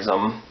memorize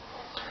them.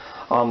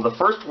 The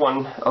first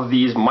one of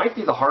these might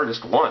be the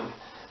hardest one.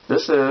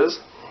 This is,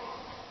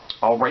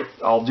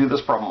 I'll do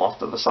this problem off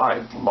to the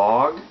side.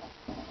 Log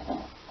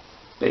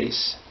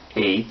base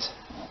 8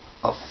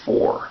 of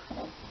 4.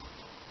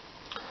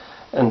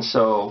 And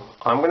so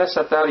I'm going to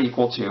set that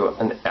equal to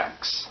an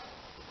x.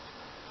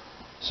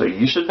 So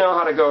you should know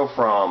how to go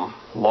from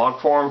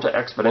log form to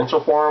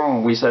exponential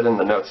form. We said in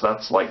the notes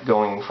that's like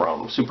going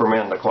from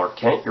Superman to Clark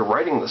Kent. You're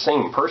writing the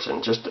same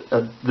person, just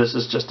this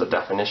is just a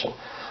definition.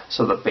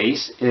 So the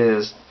base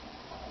is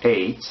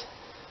 8,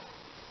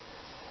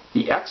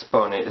 the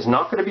exponent is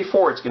not going to be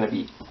 4, it's going to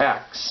be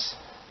x,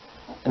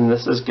 and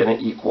this is going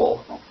to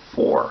equal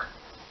 4.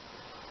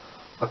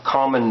 A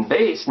common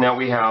base, now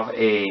we have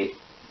a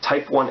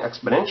type 1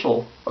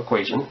 exponential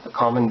equation. The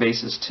common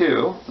base is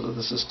 2, so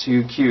this is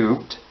 2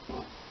 cubed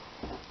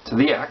to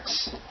the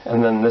x,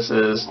 and then this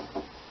is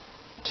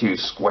 2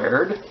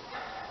 squared.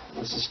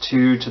 This is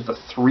 2 to the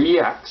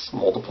 3x,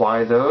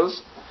 multiply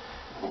those.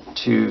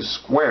 2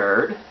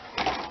 squared.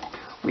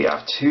 We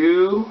have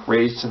 2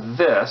 raised to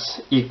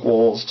this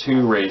equals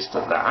 2 raised to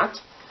that.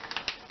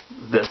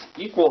 This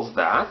equals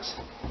that.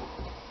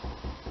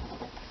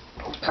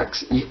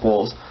 X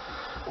equals,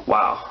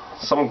 wow,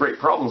 some great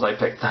problems I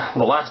picked.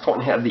 The last one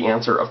had the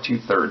answer of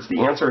 2/3.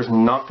 The answer is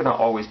not going to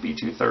always be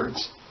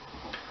 2/3.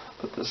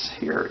 But this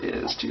here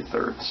is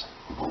 2/3.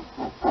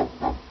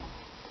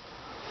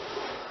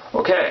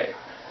 Okay,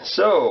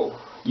 so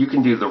you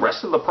can do the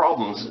rest of the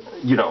problems,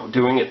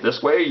 doing it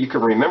this way. You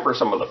can remember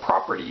some of the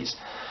properties.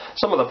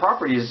 Some of the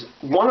properties,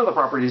 one of the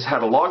properties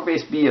had a log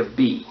base b of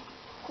b.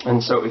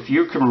 And so if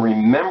you can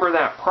remember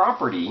that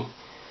property,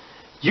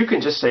 you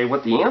can just say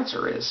what the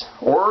answer is.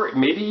 Or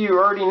maybe you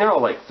already know,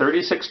 like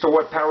 36 to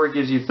what power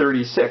gives you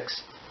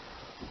 36?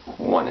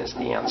 1 is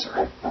the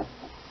answer.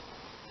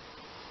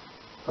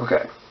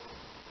 Okay.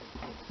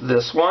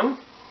 This one,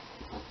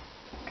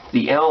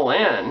 the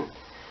ln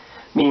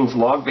means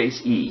log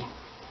base e.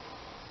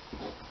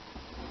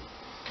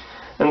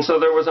 And so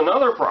there was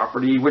another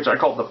property, which I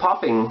called the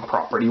popping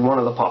property, one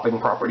of the popping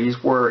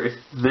properties, where if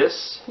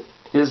this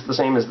is the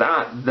same as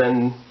that,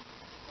 then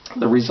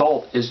the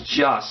result is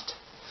just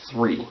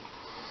 3.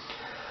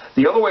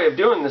 The other way of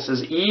doing this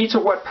is e to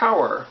what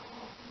power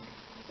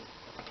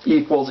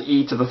equals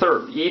e to the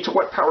third. E to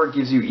what power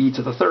gives you e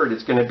to the third?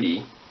 It's going to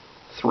be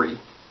 3.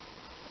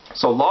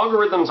 So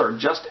logarithms are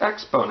just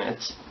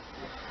exponents.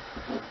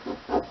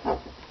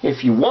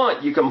 If you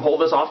want, you can pull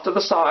this off to the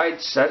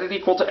side, set it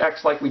equal to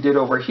x like we did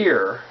over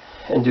here,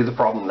 and do the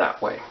problem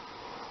that way.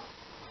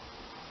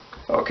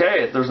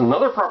 Okay, there's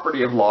another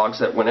property of logs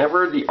that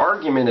whenever the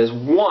argument is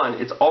 1,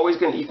 it's always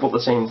going to equal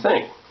the same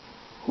thing.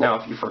 Now,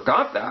 if you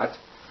forgot that,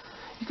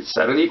 you could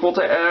set it equal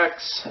to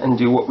x and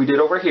do what we did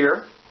over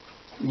here.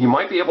 You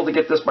might be able to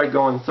get this by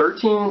going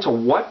 13 to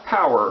what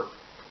power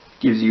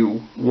gives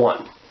you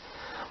 1.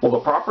 Well, the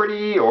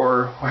property,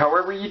 or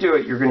however you do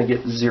it, you're going to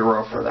get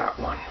 0 for that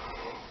one.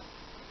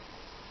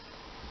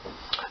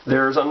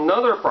 There's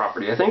another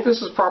property, I think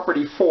this is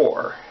property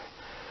 4,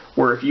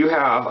 where if you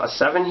have a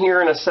 7 here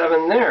and a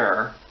 7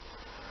 there,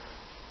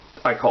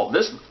 I call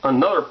this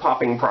another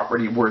popping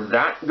property where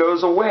that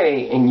goes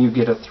away and you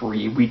get a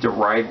 3. We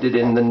derived it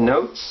in the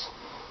notes.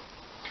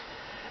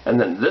 And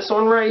then this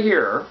one right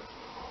here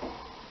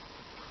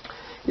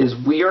is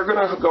we are going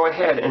to go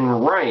ahead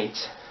and write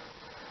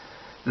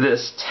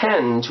this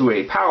 10 to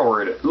a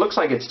power. It looks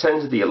like it's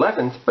 10 to the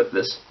 11th, but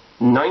this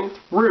 9th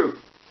root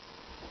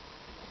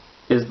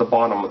is the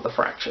bottom of the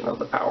fraction of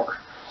the power.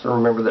 So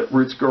remember that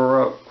roots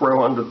grow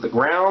under the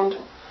ground,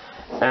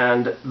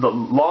 and the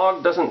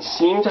log doesn't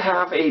seem to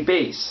have a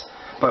base,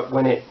 but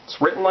when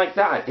it's written like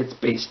that, it's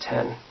base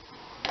 10.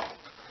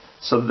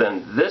 So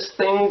then this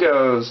thing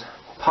goes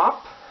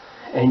pop,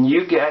 and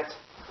you get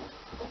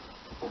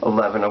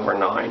 11 over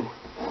 9.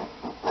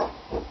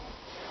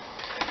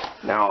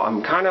 Now I'm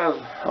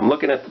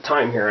looking at the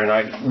time here, and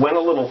I went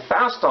a little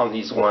fast on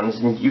these ones,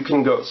 and you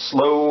can go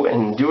slow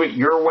and do it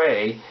your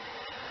way.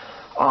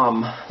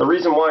 The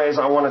reason why is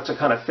I wanted to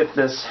kind of fit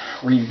this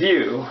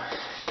review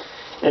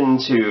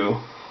into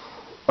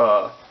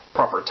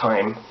proper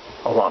time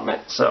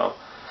allotment. So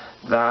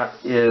that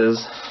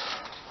is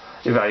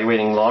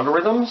evaluating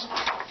logarithms.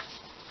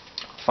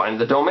 Find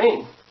the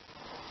domain.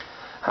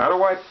 How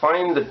do I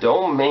find the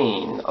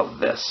domain of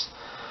this?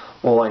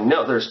 Well, I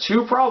know there's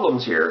two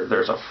problems here.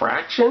 There's a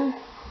fraction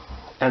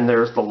and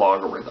there's the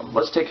logarithm.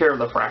 Let's take care of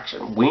the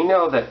fraction. We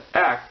know that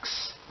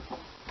x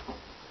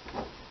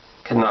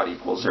cannot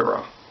equal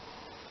 0.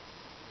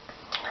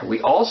 We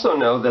also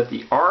know that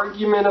the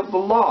argument of the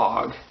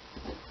log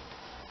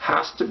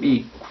has to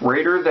be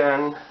greater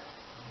than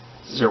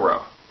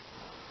 0.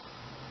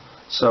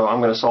 So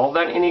I'm going to solve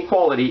that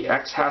inequality.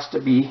 X has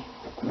to be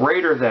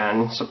greater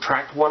than,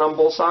 subtract 1 on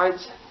both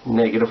sides,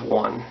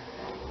 -1.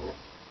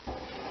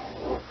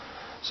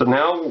 So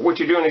now what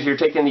you're doing is you're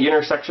taking the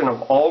intersection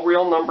of all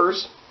real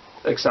numbers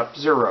except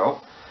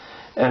 0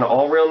 and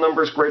all real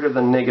numbers greater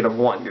than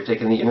 -1. You're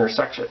taking the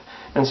intersection.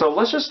 And so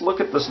let's just look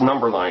at this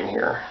number line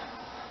here.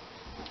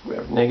 We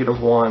have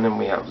 -1 and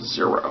we have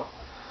 0.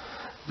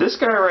 This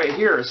guy right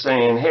here is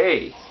saying,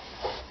 hey,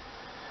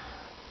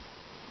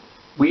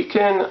 we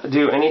can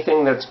do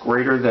anything that's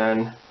greater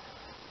than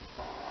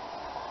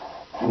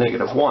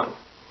 -1.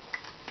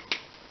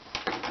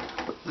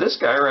 This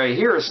guy right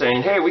here is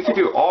saying, hey, we can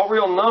do all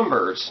real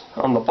numbers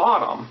on the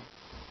bottom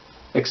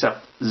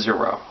except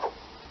 0.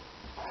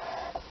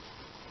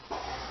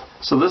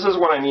 So this is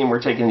what I mean, we're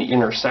taking the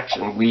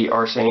intersection. We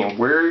are saying,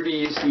 where do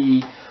you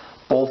see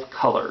both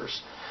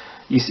colors?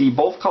 You see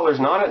both colors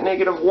not at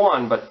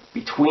 -1, but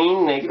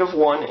between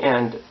 -1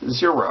 and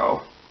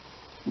 0.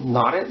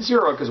 not at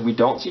 0 because we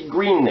don't see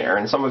green there.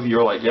 And some of you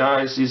are like, yeah,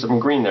 I see some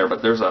green there,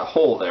 but there's a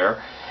hole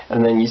there.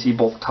 And then you see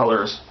both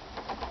colors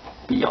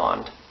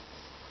beyond.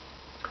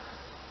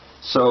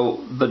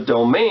 So the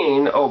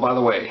domain, oh, by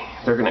the way,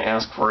 they're going to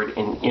ask for it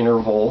in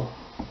interval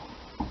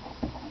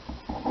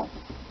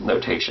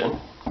notation.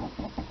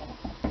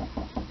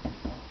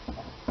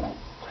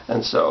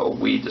 And so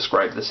we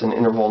describe this in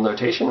interval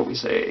notation. We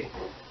say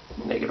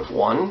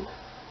 -1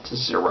 to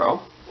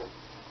 0,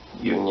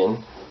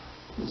 union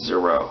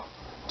 0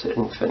 to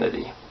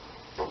infinity.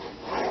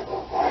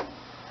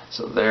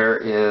 So there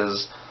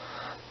is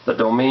the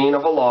domain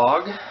of a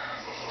log.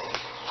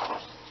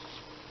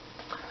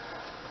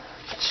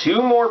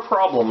 Two more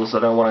problems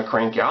that I want to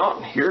crank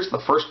out. Here's the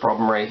first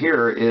problem right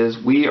here, is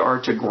we are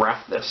to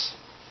graph this.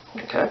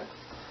 Okay?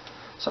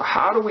 So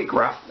how do we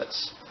graph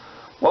this?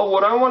 Well,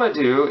 what I want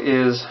to do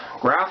is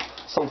graph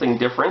something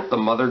different. The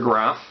mother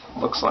graph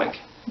looks like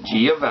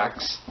g of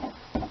x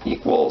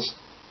equals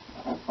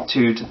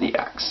 2 to the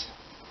x.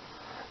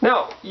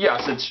 Now,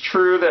 yes, it's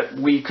true that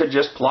we could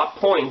just plot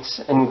points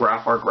and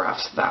graph our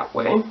graphs that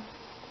way.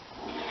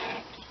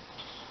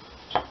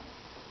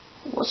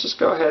 Let's just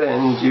go ahead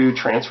and do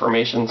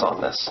transformations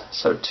on this.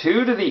 So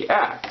 2 to the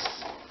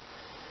x,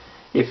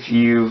 if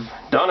you've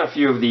done a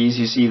few of these,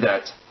 you see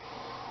that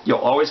you'll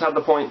always have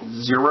the point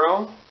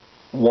 0,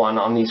 1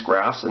 on these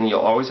graphs, and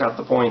you'll always have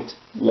the point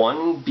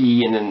 1,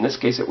 b, and in this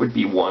case it would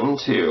be 1,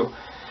 2.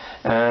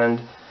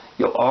 And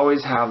you'll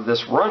always have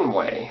this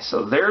runway.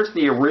 So there's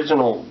the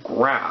original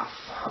graph.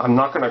 I'm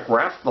not going to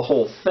graph the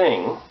whole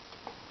thing.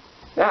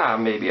 Yeah,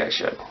 maybe I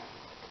should.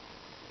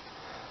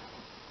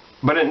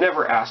 But it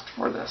never asked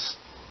for this.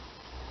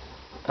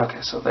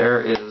 Okay, so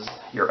there is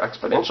your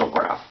exponential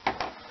graph.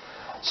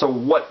 So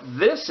what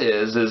this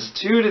is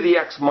 2 to the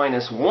x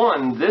minus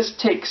 1. This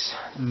takes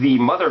the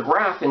mother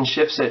graph and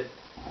shifts it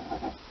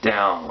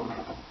down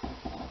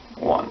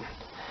 1.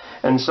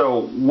 And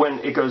so when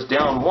it goes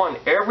down 1,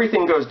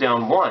 everything goes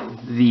down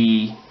 1.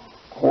 The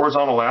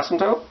horizontal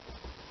asymptote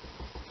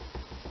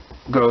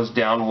goes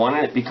down 1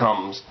 and it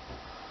becomes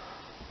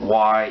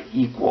y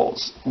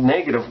equals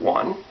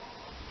 -1.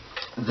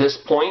 This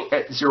point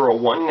at 0,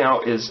 1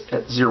 now is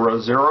at 0,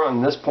 0,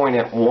 and this point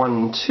at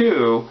 1,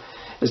 2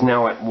 is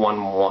now at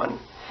 1, 1.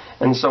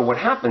 And so what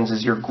happens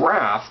is your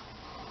graph,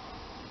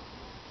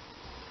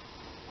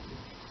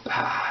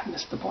 I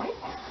missed the point,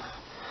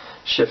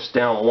 shifts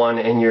down 1,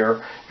 and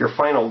your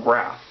final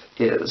graph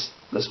is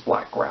this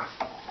black graph.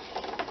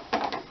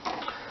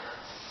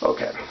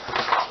 Okay,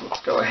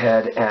 let's go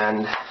ahead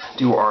and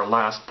do our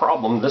last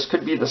problem. This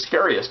could be the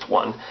scariest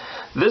one.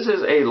 This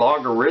is a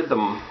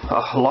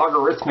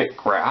logarithmic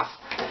graph,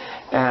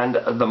 and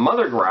the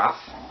mother graph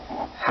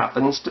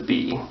happens to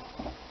be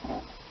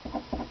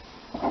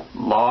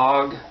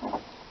log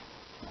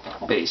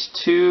base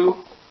 2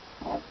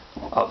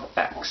 of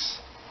x.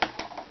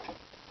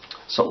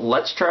 So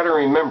let's try to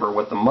remember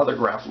what the mother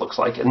graph looks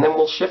like, and then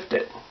we'll shift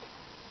it.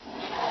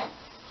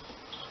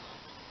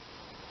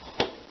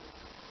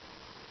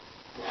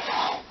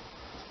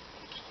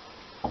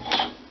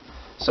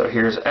 So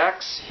here's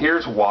x,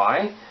 here's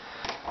y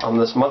on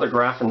this mother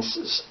graph, and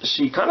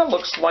she kind of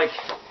looks like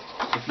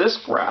this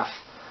graph,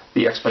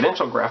 the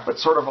exponential graph, but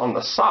sort of on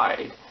the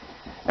side.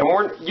 And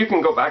you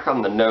can go back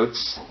on the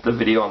notes, the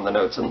video on the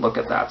notes, and look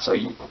at that. So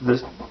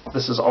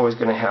this is always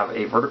going to have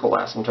a vertical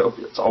asymptote.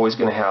 It's always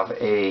going to have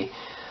an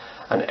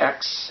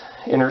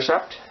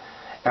x-intercept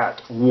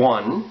at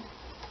 1.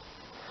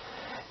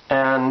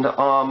 And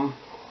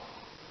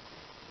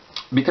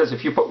because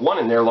if you put 1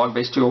 in there, log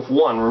base 2 of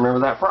 1, remember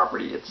that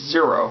property, it's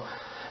 0.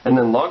 And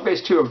then log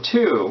base 2 of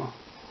 2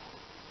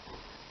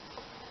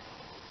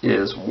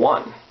 is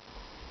 1.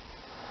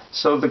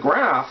 So the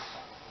graph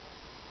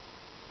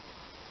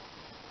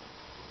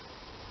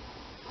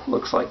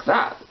looks like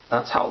that.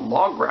 That's how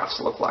log graphs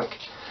look like.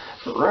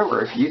 But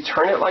remember, if you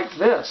turn it like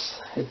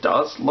this, it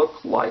does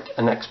look like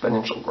an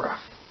exponential graph.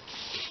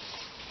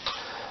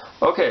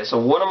 Okay, so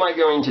what am I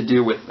going to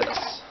do with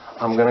this?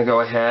 I'm going to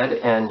go ahead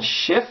and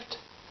shift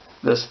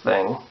this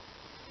thing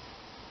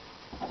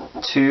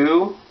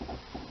to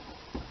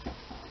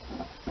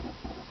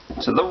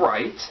the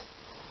right.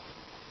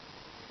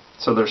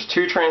 So there's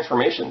two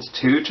transformations,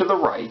 2 to the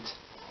right,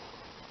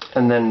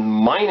 and then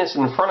minus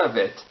in front of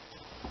it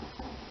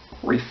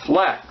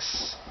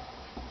reflects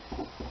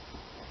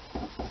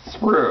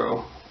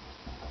through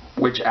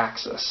which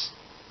axis?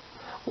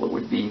 Well, it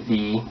would be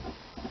the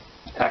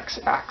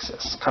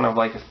x-axis, kind of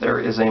like if there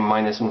is a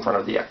minus in front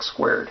of the x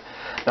squared.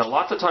 Now,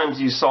 lots of times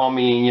you saw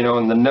me,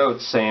 in the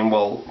notes saying,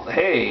 well,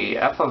 hey,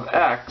 f of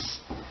x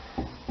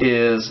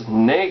is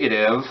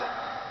negative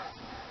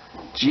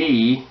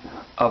g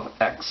of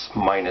x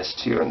minus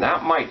 2, and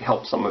that might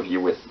help some of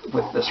you with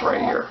this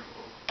right here.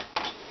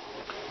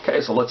 Okay,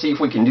 so let's see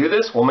if we can do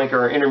this. We'll make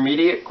our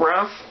intermediate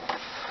graph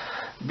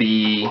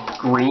be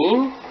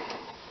green.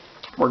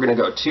 We're going to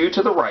go 2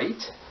 to the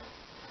right.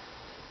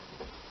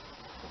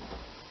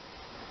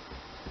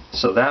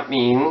 So that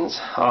means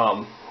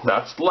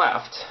that's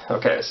left.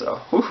 Okay,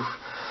 so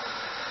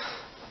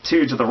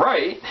 2 to the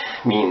right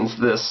means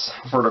this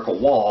vertical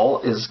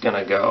wall is going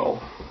to go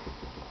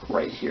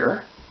right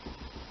here.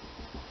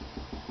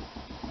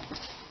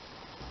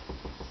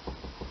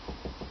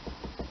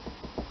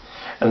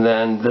 And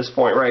then this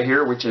point right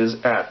here, which is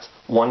at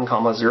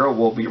 1, 0,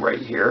 will be right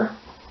here.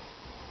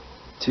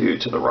 2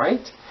 to the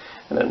right.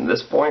 And then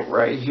this point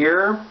right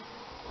here,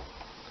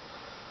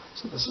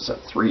 so this is at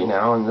 3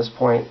 now, and this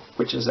point,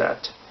 which is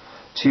at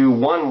 2,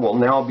 1, will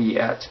now be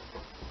at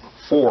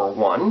 4,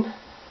 1.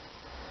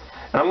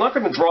 And I'm not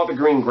going to draw the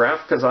green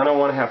graph because I don't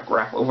want to have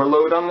graph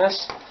overload on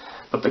this,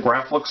 but the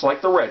graph looks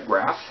like the red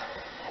graph.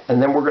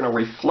 And then we're going to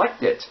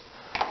reflect it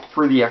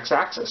through the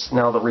x-axis.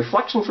 Now the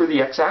reflection through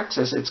the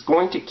x-axis, it's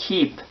going to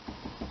keep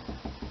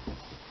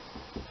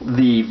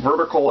the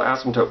vertical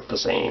asymptote the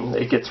same.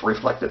 It gets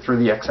reflected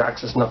through the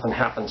x-axis, nothing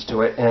happens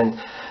to it. And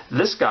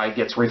this guy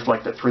gets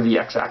reflected through the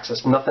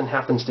x-axis, nothing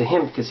happens to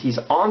him because he's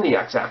on the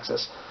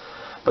x-axis.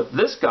 But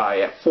this guy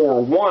at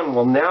 4, 1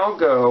 will now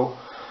go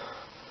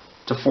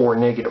to 4,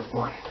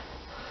 -1.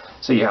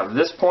 So you have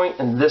this point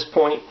and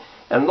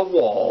the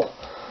wall.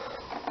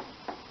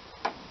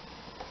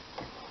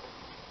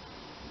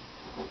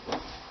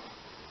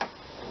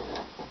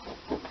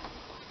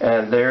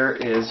 And there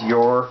is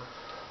your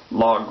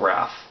log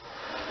graph.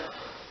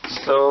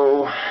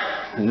 So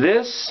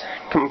this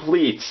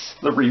completes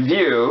the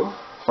review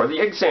for the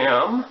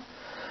exam.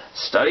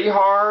 Study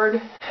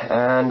hard,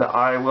 and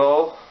I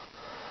will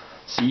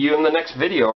see you in the next video.